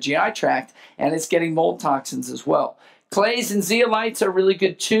endotoxins from the GI tract and it's getting mold toxins as well. Clays and zeolites are really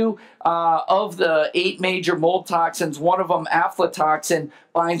good too. Of the 8 major mold toxins, one of them, aflatoxin,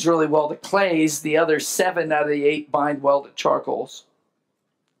 binds really well to clays. The other 7 out of the 8 bind well to charcoals.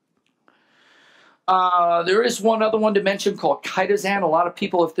 There is one other one to mention called chitosan. A lot of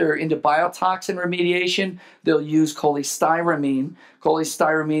people, if they're into biotoxin remediation, they'll use cholestyramine.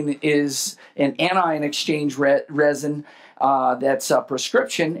 Cholestyramine is an anion exchange resin that's a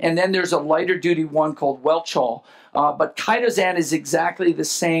prescription. And then there's a lighter duty one called Welchol. But chitosan is exactly the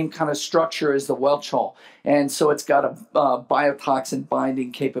same kind of structure as the Welchol. And so it's got a biotoxin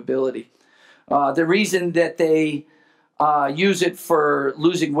binding capability. The reason that they use it for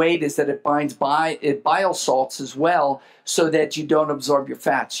losing weight is that it binds bile salts as well, so that you don't absorb your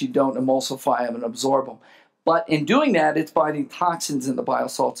fats, you don't emulsify them and absorb them. But in doing that, it's binding toxins in the bile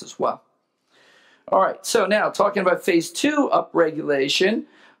salts as well. All right, so now talking about phase 2 upregulation,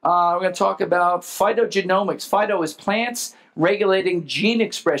 we're going to talk about phytogenomics. Phyto is plants, regulating gene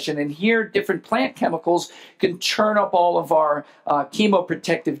expression. And here, different plant chemicals can turn up all of our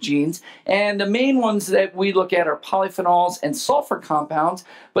chemoprotective genes. And the main ones that we look at are polyphenols and sulfur compounds.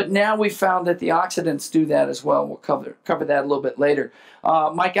 But now we found that the oxidants do that as well. We'll cover that a little bit later.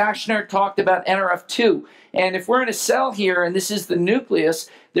 Mike Ashner talked about NRF2. And if we're in a cell here, and this is the nucleus,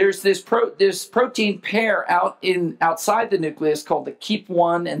 there's this protein pair outside the nucleus called the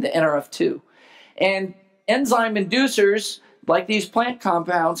KEAP1 and the NRF2. And enzyme inducers, like these plant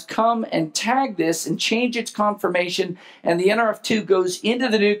compounds, come and tag this and change its conformation, and the NRF2 goes into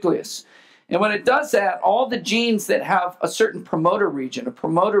the nucleus. And when it does that, all the genes that have a certain promoter region, a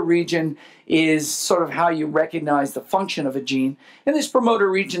promoter region is sort of how you recognize the function of a gene, and this promoter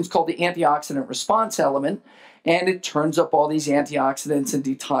region is called the antioxidant response element, and it turns up all these antioxidants and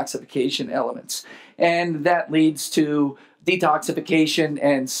detoxification elements. And that leads to detoxification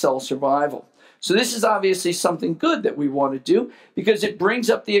and cell survival. So this is obviously something good that we want to do because it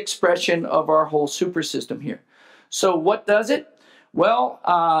brings up the expression of our whole super system here. So what does it? Well,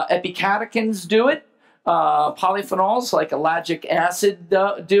 epicatechins do it. Polyphenols like ellagic acid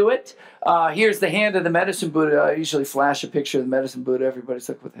do it. Here's the hand of the medicine Buddha. I usually flash a picture of the medicine Buddha. Everybody's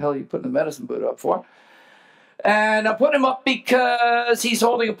like, what the hell are you putting the medicine Buddha up for? And I put him up because he's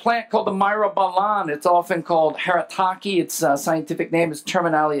holding a plant called the myrobalan. It's often called haritaki. Its scientific name is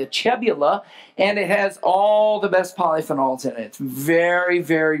Terminalia chebula, and it has all the best polyphenols in it. It's very,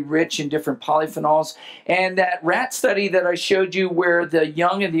 very rich in different polyphenols. And that rat study that I showed you where the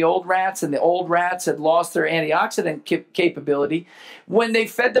young and the old rats had lost their antioxidant capability, when they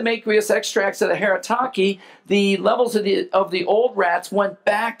fed them aqueous extracts of the haritaki, the levels of the old rats went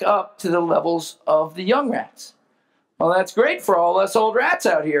back up to the levels of the young rats. Well, that's great for all us old rats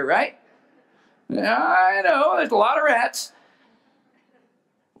out here, right? Yeah, I know, there's a lot of rats.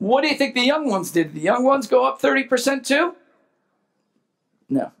 What do you think the young ones did? Did the young ones go up 30% too?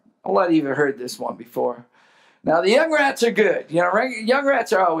 No. A lot of you have heard this one before. Now, the young rats are good. You know, young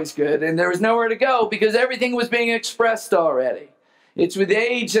rats are always good, and there was nowhere to go because everything was being expressed already. It's with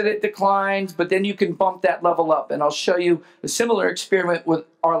age that it declines, but then you can bump that level up. And I'll show you a similar experiment with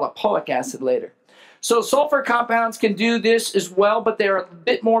our lipoic acid later. So sulfur compounds can do this as well, but they're a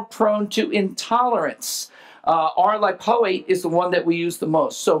bit more prone to intolerance. Our lipoate is the one that we use the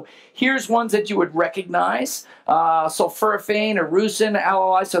most. So here's ones that you would recognize. Sulforaphane, erucin,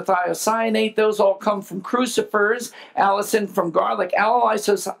 allylisothiocyanate, those all come from crucifers. Allicin from garlic.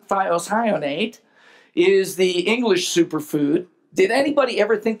 Allylisothiocyanate is the English superfood. Did anybody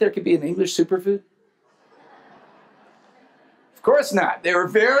ever think there could be an English superfood? Of course not. They were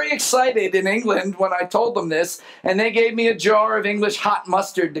very excited in England when I told them this, and they gave me a jar of English hot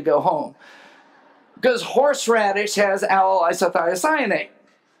mustard to go home. Because horseradish has allylisothiocyanate.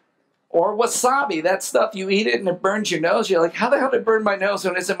 Or wasabi, that stuff, you eat it and it burns your nose. You're like, how the hell did it burn my nose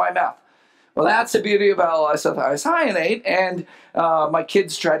when it's in my mouth? Well, that's the beauty of allylisothiocyanate, and my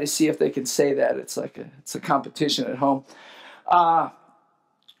kids try to see if they can say that. It's a competition at home.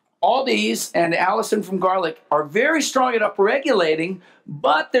 All these and allicin from garlic are very strong at upregulating,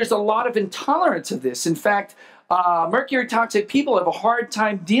 but there's a lot of intolerance of this. In fact, mercury toxic people have a hard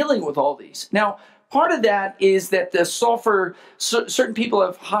time dealing with all these. Now, part of that is that the sulfur, certain people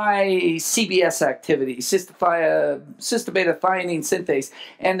have high CBS activity, cystabeta thionine synthase,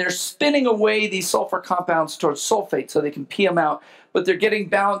 and they're spinning away these sulfur compounds towards sulfate so they can pee them out, but they're getting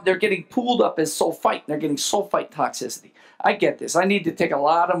pooled up as sulfite, and they're getting sulfite toxicity. I get this. I need to take a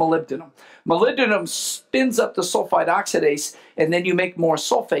lot of molybdenum. Molybdenum spins up the sulfite oxidase, and then you make more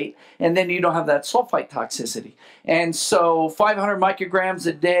sulfate, and then you don't have that sulfite toxicity. And so 500 micrograms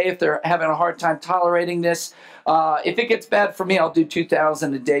a day if they're having a hard time tolerating this. If it gets bad for me, I'll do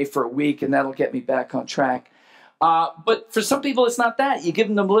 2,000 a day for a week, and that'll get me back on track. But for some people, it's not that. You give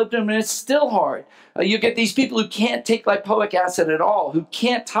them the molybdenum, and it's still hard. You get these people who can't take lipoic acid at all, who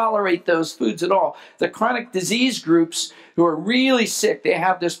can't tolerate those foods at all. The chronic disease groups who are really sick, they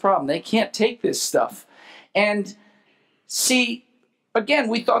have this problem. They can't take this stuff. And see, again,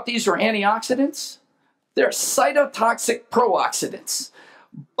 we thought these were antioxidants. They're cytotoxic pro-oxidants.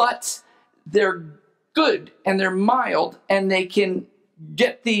 But they're good, and they're mild, and they can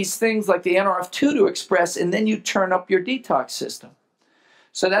get these things like the NRF2 to express, and then you turn up your detox system.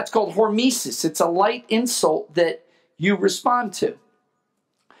 So that's called hormesis. It's a light insult that you respond to.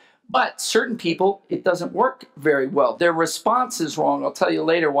 But certain people, it doesn't work very well. Their response is wrong. I'll tell you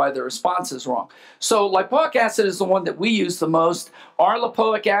later why their response is wrong. So lipoic acid is the one that we use the most.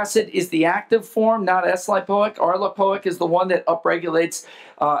 R-lipoic acid is the active form, not S-lipoic. R-lipoic is the one that upregulates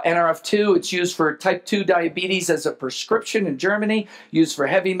NRF2. It's used for type 2 diabetes as a prescription in Germany, used for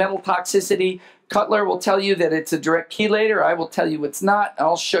heavy metal toxicity, Cutler will tell you that it's a direct chelator. I will tell you it's not.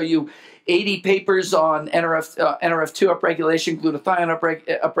 I'll show you 80 papers on NRF2 upregulation,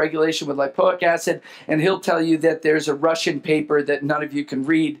 glutathione upregulation with lipoic acid, and he'll tell you that there's a Russian paper that none of you can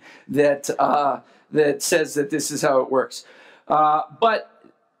read that, that says that this is how it works. But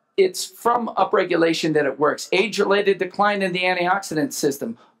it's from upregulation that it works. Age-related decline in the antioxidant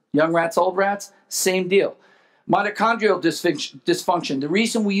system. Young rats, old rats, same deal. Mitochondrial dysfunction. The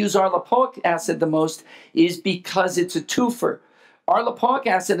reason we use our lipoic acid the most is because it's a twofer. Our lipoic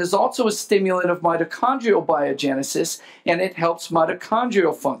acid is also a stimulant of mitochondrial biogenesis, and it helps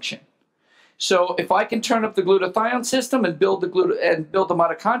mitochondrial function. So if I can turn up the glutathione system and build the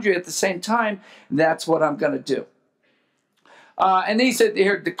mitochondria at the same time, that's what I'm going to do. And these are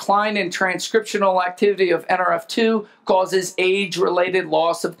here, decline in transcriptional activity of NRF2 causes age-related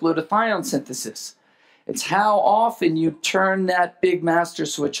loss of glutathione synthesis. It's how often you turn that big master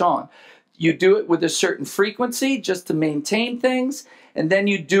switch on. You do it with a certain frequency just to maintain things, and then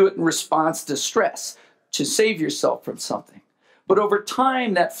you do it in response to stress to save yourself from something. But over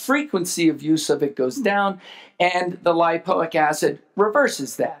time, that frequency of use of it goes down, and the lipoic acid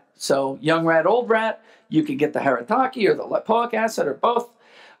reverses that. So young rat, old rat, you can get the haritaki or the lipoic acid or both.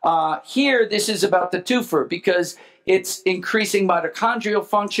 Here, this is about the twofer because it's increasing mitochondrial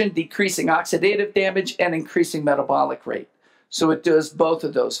function, decreasing oxidative damage, and increasing metabolic rate. So it does both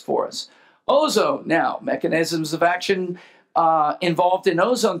of those for us. Ozone, now, mechanisms of action involved in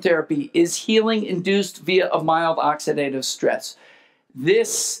ozone therapy is healing induced via a mild oxidative stress.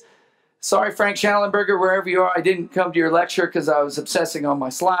 This, sorry, Frank Schallenberger, wherever you are, I didn't come to your lecture because I was obsessing on my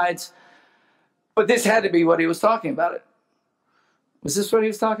slides. But this had to be what he was talking about. Was this what he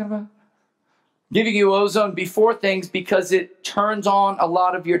was talking about? Giving you ozone before things because it turns on a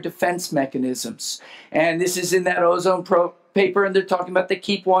lot of your defense mechanisms. And this is in that ozone paper, and they're talking about the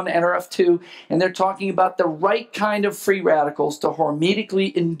keep one, NRF2, and they're talking about the right kind of free radicals to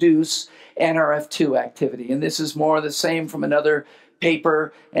hormetically induce NRF2 activity. And this is more of the same from another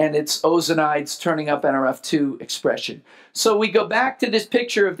paper, and it's ozonides turning up NRF2 expression. So we go back to this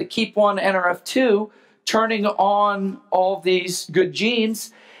picture of the keep one NRF2 turning on all these good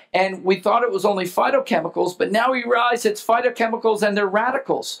genes, and we thought it was only phytochemicals, but now we realize it's phytochemicals and they're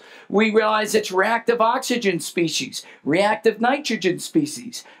radicals. We realize it's reactive oxygen species, reactive nitrogen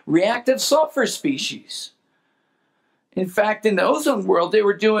species, reactive sulfur species. In fact, in the ozone world, they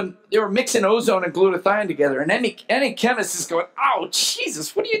were mixing ozone and glutathione together, and any chemist is going, "Oh,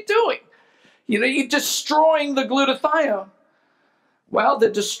 Jesus, what are you doing? You know, you're destroying the glutathione." Well, the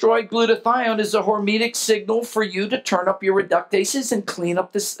destroyed glutathione is a hormetic signal for you to turn up your reductases and clean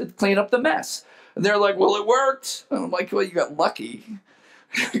up the mess. And they're like, "Well, it worked." And I'm like, "Well, you got lucky."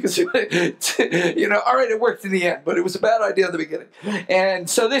 Because, you know, all right, it worked in the end, but it was a bad idea in the beginning. And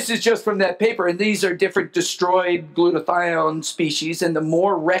so this is just from that paper, and these are different destroyed glutathione species, and the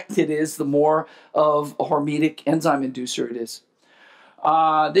more wrecked it is, the more of a hormetic enzyme inducer it is.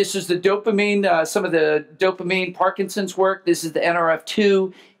 This is the dopamine, some of the dopamine Parkinson's work. This is the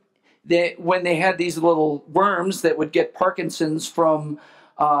NRF2. When they had these little worms that would get Parkinson's from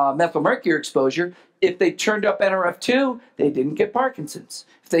methylmercury exposure, if they turned up NRF2, they didn't get Parkinson's.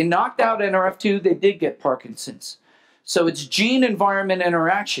 If they knocked out NRF2, they did get Parkinson's. So it's gene-environment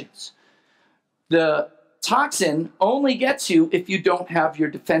interactions. The toxin only gets you if you don't have your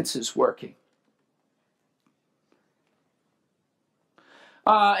defenses working.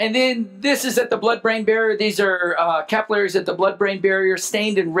 And then this is at the blood-brain barrier. These are capillaries at the blood-brain barrier.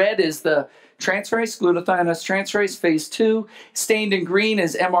 Stained in red is the transferase, glutathionase transferase, phase 2. Stained in green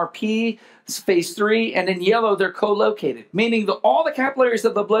is MRP, phase 3. And in yellow, they're co-located, meaning that all the capillaries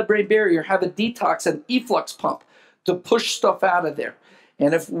of the blood-brain barrier have a detox and efflux pump to push stuff out of there.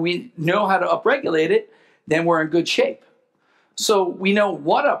 And if we know how to upregulate it, then we're in good shape. So we know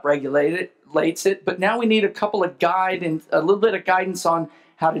what upregulates it, but now we need a couple of a little bit of guidance on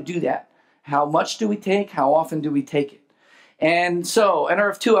how to do that. How much do we take? How often do we take it? And so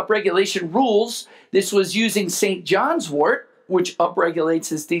NRF2 upregulation rules, this was using St. John's wort, which upregulates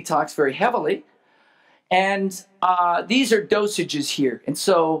his detox very heavily. And these are dosages here. And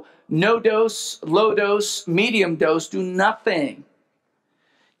so no dose, low dose, medium dose do nothing.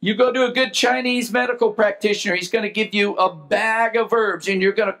 You go to a good Chinese medical practitioner, he's going to give you a bag of herbs, and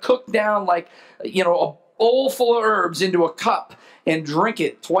you're going to cook down like, you know, a bowl full of herbs into a cup and drink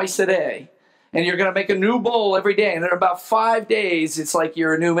it twice a day. And you're going to make a new bowl every day. And in about 5 days, it's like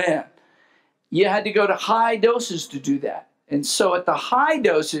you're a new man. You had to go to high doses to do that. And so at the high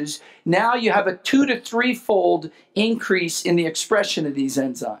doses, now you have a 2 to 3-fold increase in the expression of these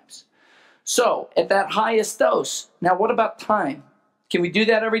enzymes. So at that highest dose, now what about time? Can we do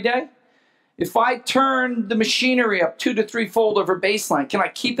that every day? If I turn the machinery up 2 to 3-fold over baseline, can I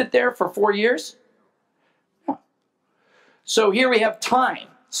keep it there for 4 years? No. So here we have time.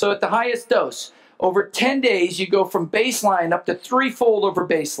 So at the highest dose, over 10 days, you go from baseline up to 3-fold over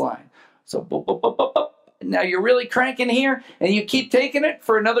baseline. So boop, boop, boop, boop, boop. Now you're really cranking here, and you keep taking it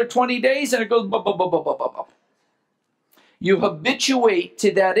for another 20 days, and it goes boop, boop, boop, boop, boop, boop, boop. You habituate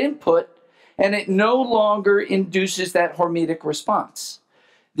to that input, and it no longer induces that hormetic response.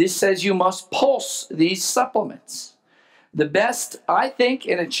 This says you must pulse these supplements. The best, I think,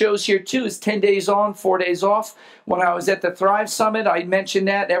 and it shows here too, is 10 days on, 4 days off. When I was at the Thrive Summit, I mentioned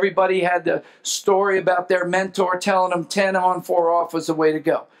that. Everybody had the story about their mentor telling them 10 on, 4 off was the way to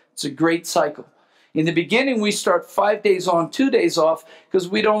go. It's a great cycle. In the beginning, we start 5 days on, 2 days off, because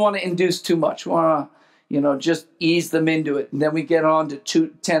we don't want to induce too much. We want to, just ease them into it. And then we get on to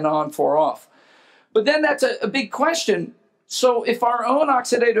 10 on, 4 off. But then that's a big question. So if our own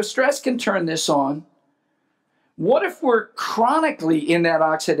oxidative stress can turn this on, what if we're chronically in that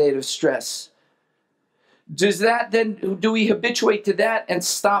oxidative stress? Does that then, do we habituate to that and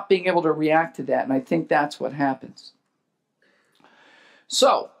stop being able to react to that? And I think that's what happens.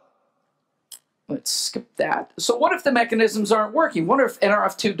 So let's skip that. So what if the mechanisms aren't working? What if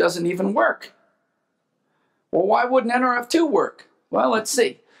NRF2 doesn't even work? Well, why wouldn't NRF2 work? Well, let's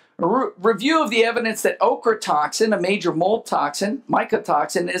see. A review of the evidence that ochre toxin, a major mold toxin,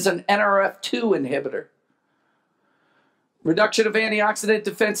 mycotoxin, is an NRF2 inhibitor. Reduction of antioxidant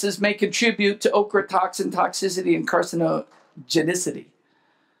defenses may contribute to ochre toxin toxicity and carcinogenicity.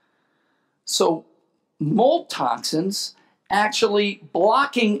 So mold toxins actually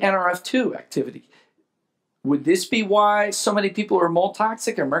blocking NRF2 activity. Would this be why so many people are mold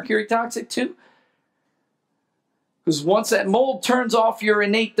toxic or mercury toxic too? Because once that mold turns off your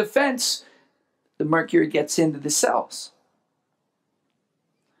innate defense, the mercury gets into the cells.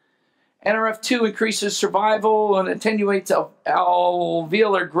 NRF2 increases survival and attenuates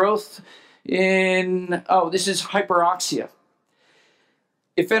alveolar growth in, this is hyperoxia.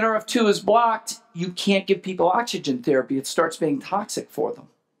 If NRF2 is blocked, you can't give people oxygen therapy. It starts being toxic for them.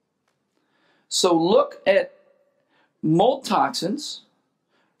 So look at mold toxins,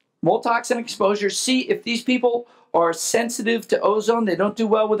 mold toxin exposure. See if these people are sensitive to ozone. They don't do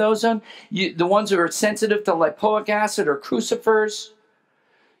well with ozone. The ones who are sensitive to lipoic acid or crucifers,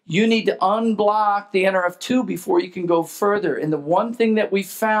 you need to unblock the NRF2 before you can go further. And the one thing that we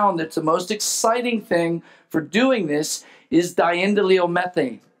found that's the most exciting thing for doing this is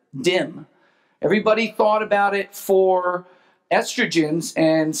diindolylmethane, DIM. Everybody thought about it for estrogens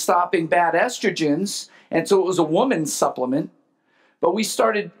and stopping bad estrogens, and so it was a woman's supplement. But we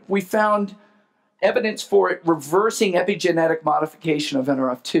found evidence for it reversing epigenetic modification of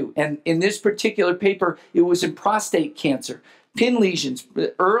NRF2. And in this particular paper, it was in prostate cancer. Pin lesions,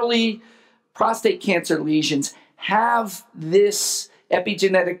 early prostate cancer lesions have this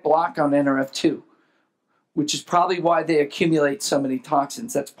epigenetic block on NRF2, which is probably why they accumulate so many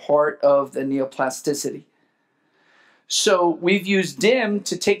toxins. That's part of the neoplasticity. So we've used DIM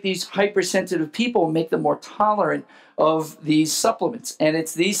to take these hypersensitive people and make them more tolerant of these supplements. And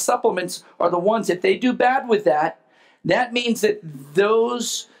it's these supplements are the ones, if they do bad with that, that means that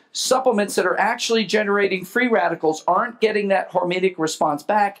those supplements that are actually generating free radicals aren't getting that hormetic response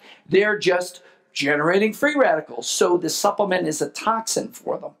back. They're just generating free radicals. So the supplement is a toxin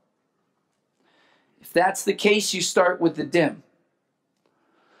for them. If that's the case, you start with the DIM.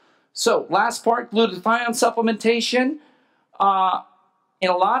 So last part, glutathione supplementation. In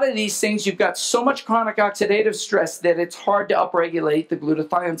a lot of these things, you've got so much chronic oxidative stress that it's hard to upregulate the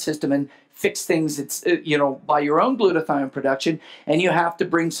glutathione system and fix things, by your own glutathione production, and you have to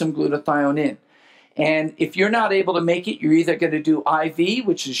bring some glutathione in. And if you're not able to make it, you're either going to do IV,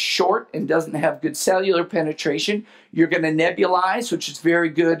 which is short and doesn't have good cellular penetration. You're going to nebulize, which is very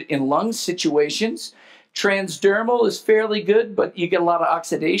good in lung situations. Transdermal is fairly good, but you get a lot of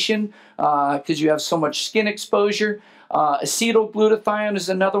oxidation because you have so much skin exposure. Acetyl glutathione is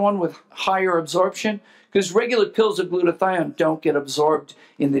another one with higher absorption, because regular pills of glutathione don't get absorbed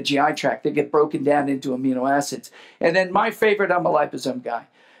in the GI tract. They get broken down into amino acids. And then my favorite, I'm a liposome guy.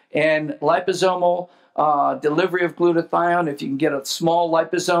 And liposomal delivery of glutathione, if you can get a small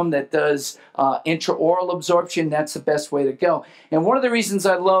liposome that does intraoral absorption, that's the best way to go. And one of the reasons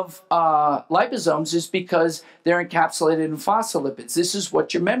I love liposomes is because they're encapsulated in phospholipids. This is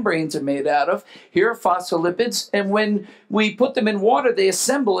what your membranes are made out of. Here are phospholipids, and when we put them in water, they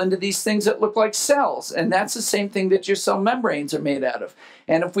assemble into these things that look like cells, and that's the same thing that your cell membranes are made out of.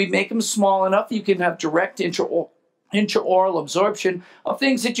 And if we make them small enough, you can have direct intraoral intraoral absorption of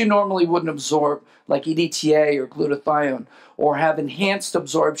things that you normally wouldn't absorb, like EDTA or glutathione, or have enhanced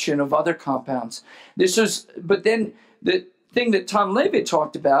absorption of other compounds. But then the thing that Tom Levitt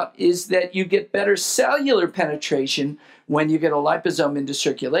talked about is that you get better cellular penetration when you get a liposome into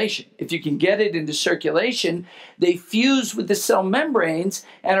circulation. If you can get it into circulation, they fuse with the cell membranes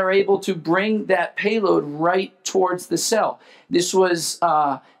and are able to bring that payload right towards the cell. This was,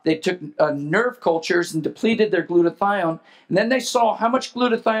 they took nerve cultures and depleted their glutathione, and then they saw how much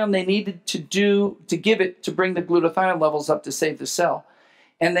glutathione they needed to give it to bring the glutathione levels up to save the cell.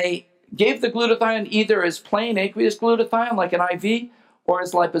 And they gave the glutathione either as plain aqueous glutathione, like an IV, or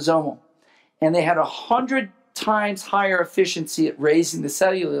as liposomal. And they had 100 times higher efficiency at raising the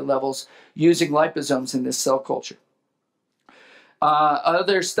cellular levels using liposomes in this cell culture.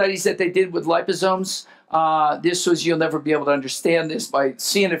 Other studies that they did with liposomes, this was, you'll never be able to understand this by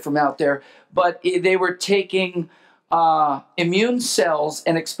seeing it from out there, but they were taking immune cells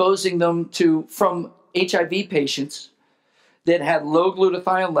and exposing them from HIV patients that had low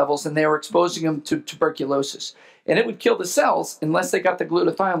glutathione levels, and they were exposing them to tuberculosis. And it would kill the cells unless they got the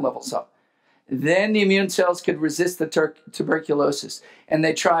glutathione levels up. Then the immune cells could resist the tuberculosis. And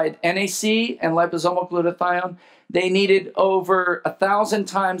they tried NAC and liposomal glutathione. They needed over 1,000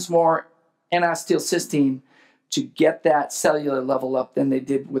 times more N-acetylcysteine to get that cellular level up than they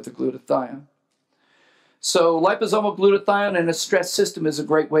did with the glutathione. So liposomal glutathione in a stress system is a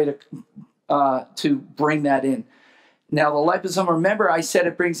great way to bring that in. Now the liposome, remember I said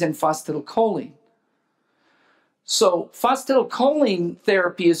it brings in phosphatidylcholine. So phosphatidylcholine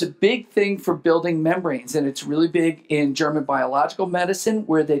therapy is a big thing for building membranes, and it's really big in German biological medicine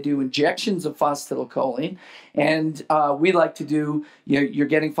where they do injections of phosphatidylcholine. And we like to do, you're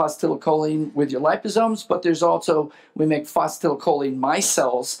getting phosphatidylcholine with your liposomes, but there's also, we make phosphatidylcholine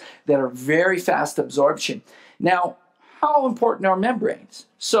micelles that are very fast absorption. Now, how important are membranes?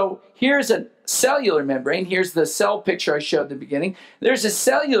 So here's a cellular membrane. Here's the cell picture I showed at the beginning. There's a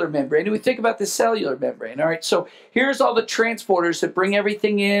cellular membrane, and we think about the cellular membrane. All right, so here's all the transporters that bring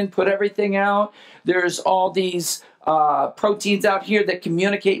everything in, put everything out. There's all these proteins out here that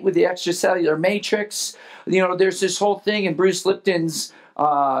communicate with the extracellular matrix. There's this whole thing in Bruce Lipton's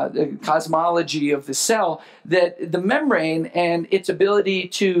the cosmology of the cell, that the membrane and its ability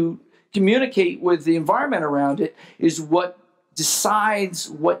to communicate with the environment around it is what decides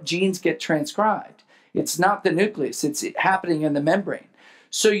what genes get transcribed. It's not the nucleus, it's happening in the membrane.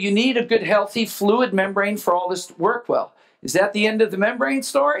 So you need a good, healthy, fluid membrane for all this to work well. Is that the end of the membrane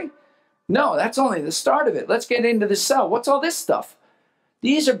story? No, that's only the start of it. Let's get into the cell. What's all this stuff?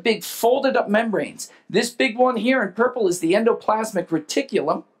 These are big folded up membranes. This big one here in purple is the endoplasmic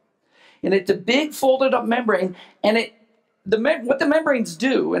reticulum, and it's a big folded up membrane, and what the membranes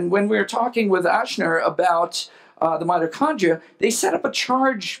do, and when we were talking with Ashner about the mitochondria, they set up a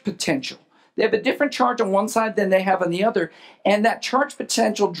charge potential. They have a different charge on one side than they have on the other, and that charge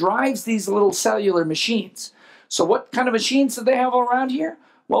potential drives these little cellular machines. So what kind of machines do they have around here?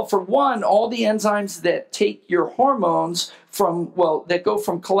 Well, for one, all the enzymes that take your hormones that go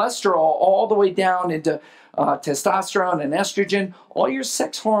from cholesterol all the way down into testosterone and estrogen, all your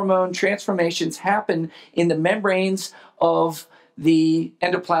sex hormone transformations happen in the membranes of the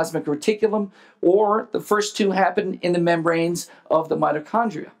endoplasmic reticulum, or the first two happen in the membranes of the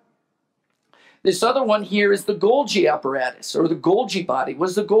mitochondria. This other one here is the Golgi apparatus, or the Golgi body. What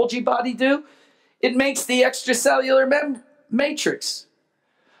does the Golgi body do? It makes the extracellular matrix.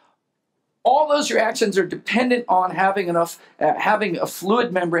 All those reactions are dependent on having a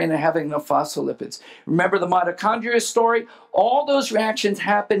fluid membrane and having enough phospholipids. Remember the mitochondria story? All those reactions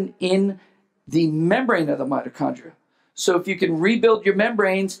happen in the membrane of the mitochondria. So if you can rebuild your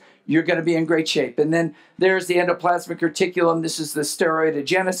membranes, you're going to be in great shape. And then there's the endoplasmic reticulum. This is the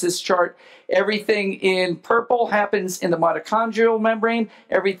steroidogenesis chart. Everything in purple happens in the mitochondrial membrane.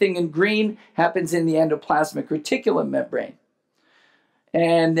 Everything in green happens in the endoplasmic reticulum membrane.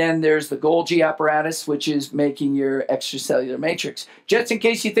 And then there's the Golgi apparatus, which is making your extracellular matrix. Just in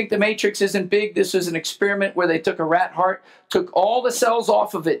case you think the matrix isn't big, this was an experiment where they took a rat heart, took all the cells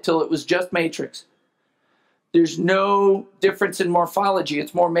off of it till it was just matrix. There's no difference in morphology.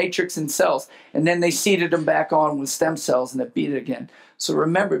 It's more matrix and cells. And then they seeded them back on with stem cells and it beat it again. So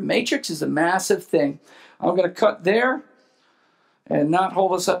remember, matrix is a massive thing. I'm going to cut there and not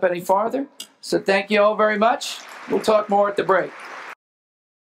hold us up any farther. So thank you all very much. We'll talk more at the break.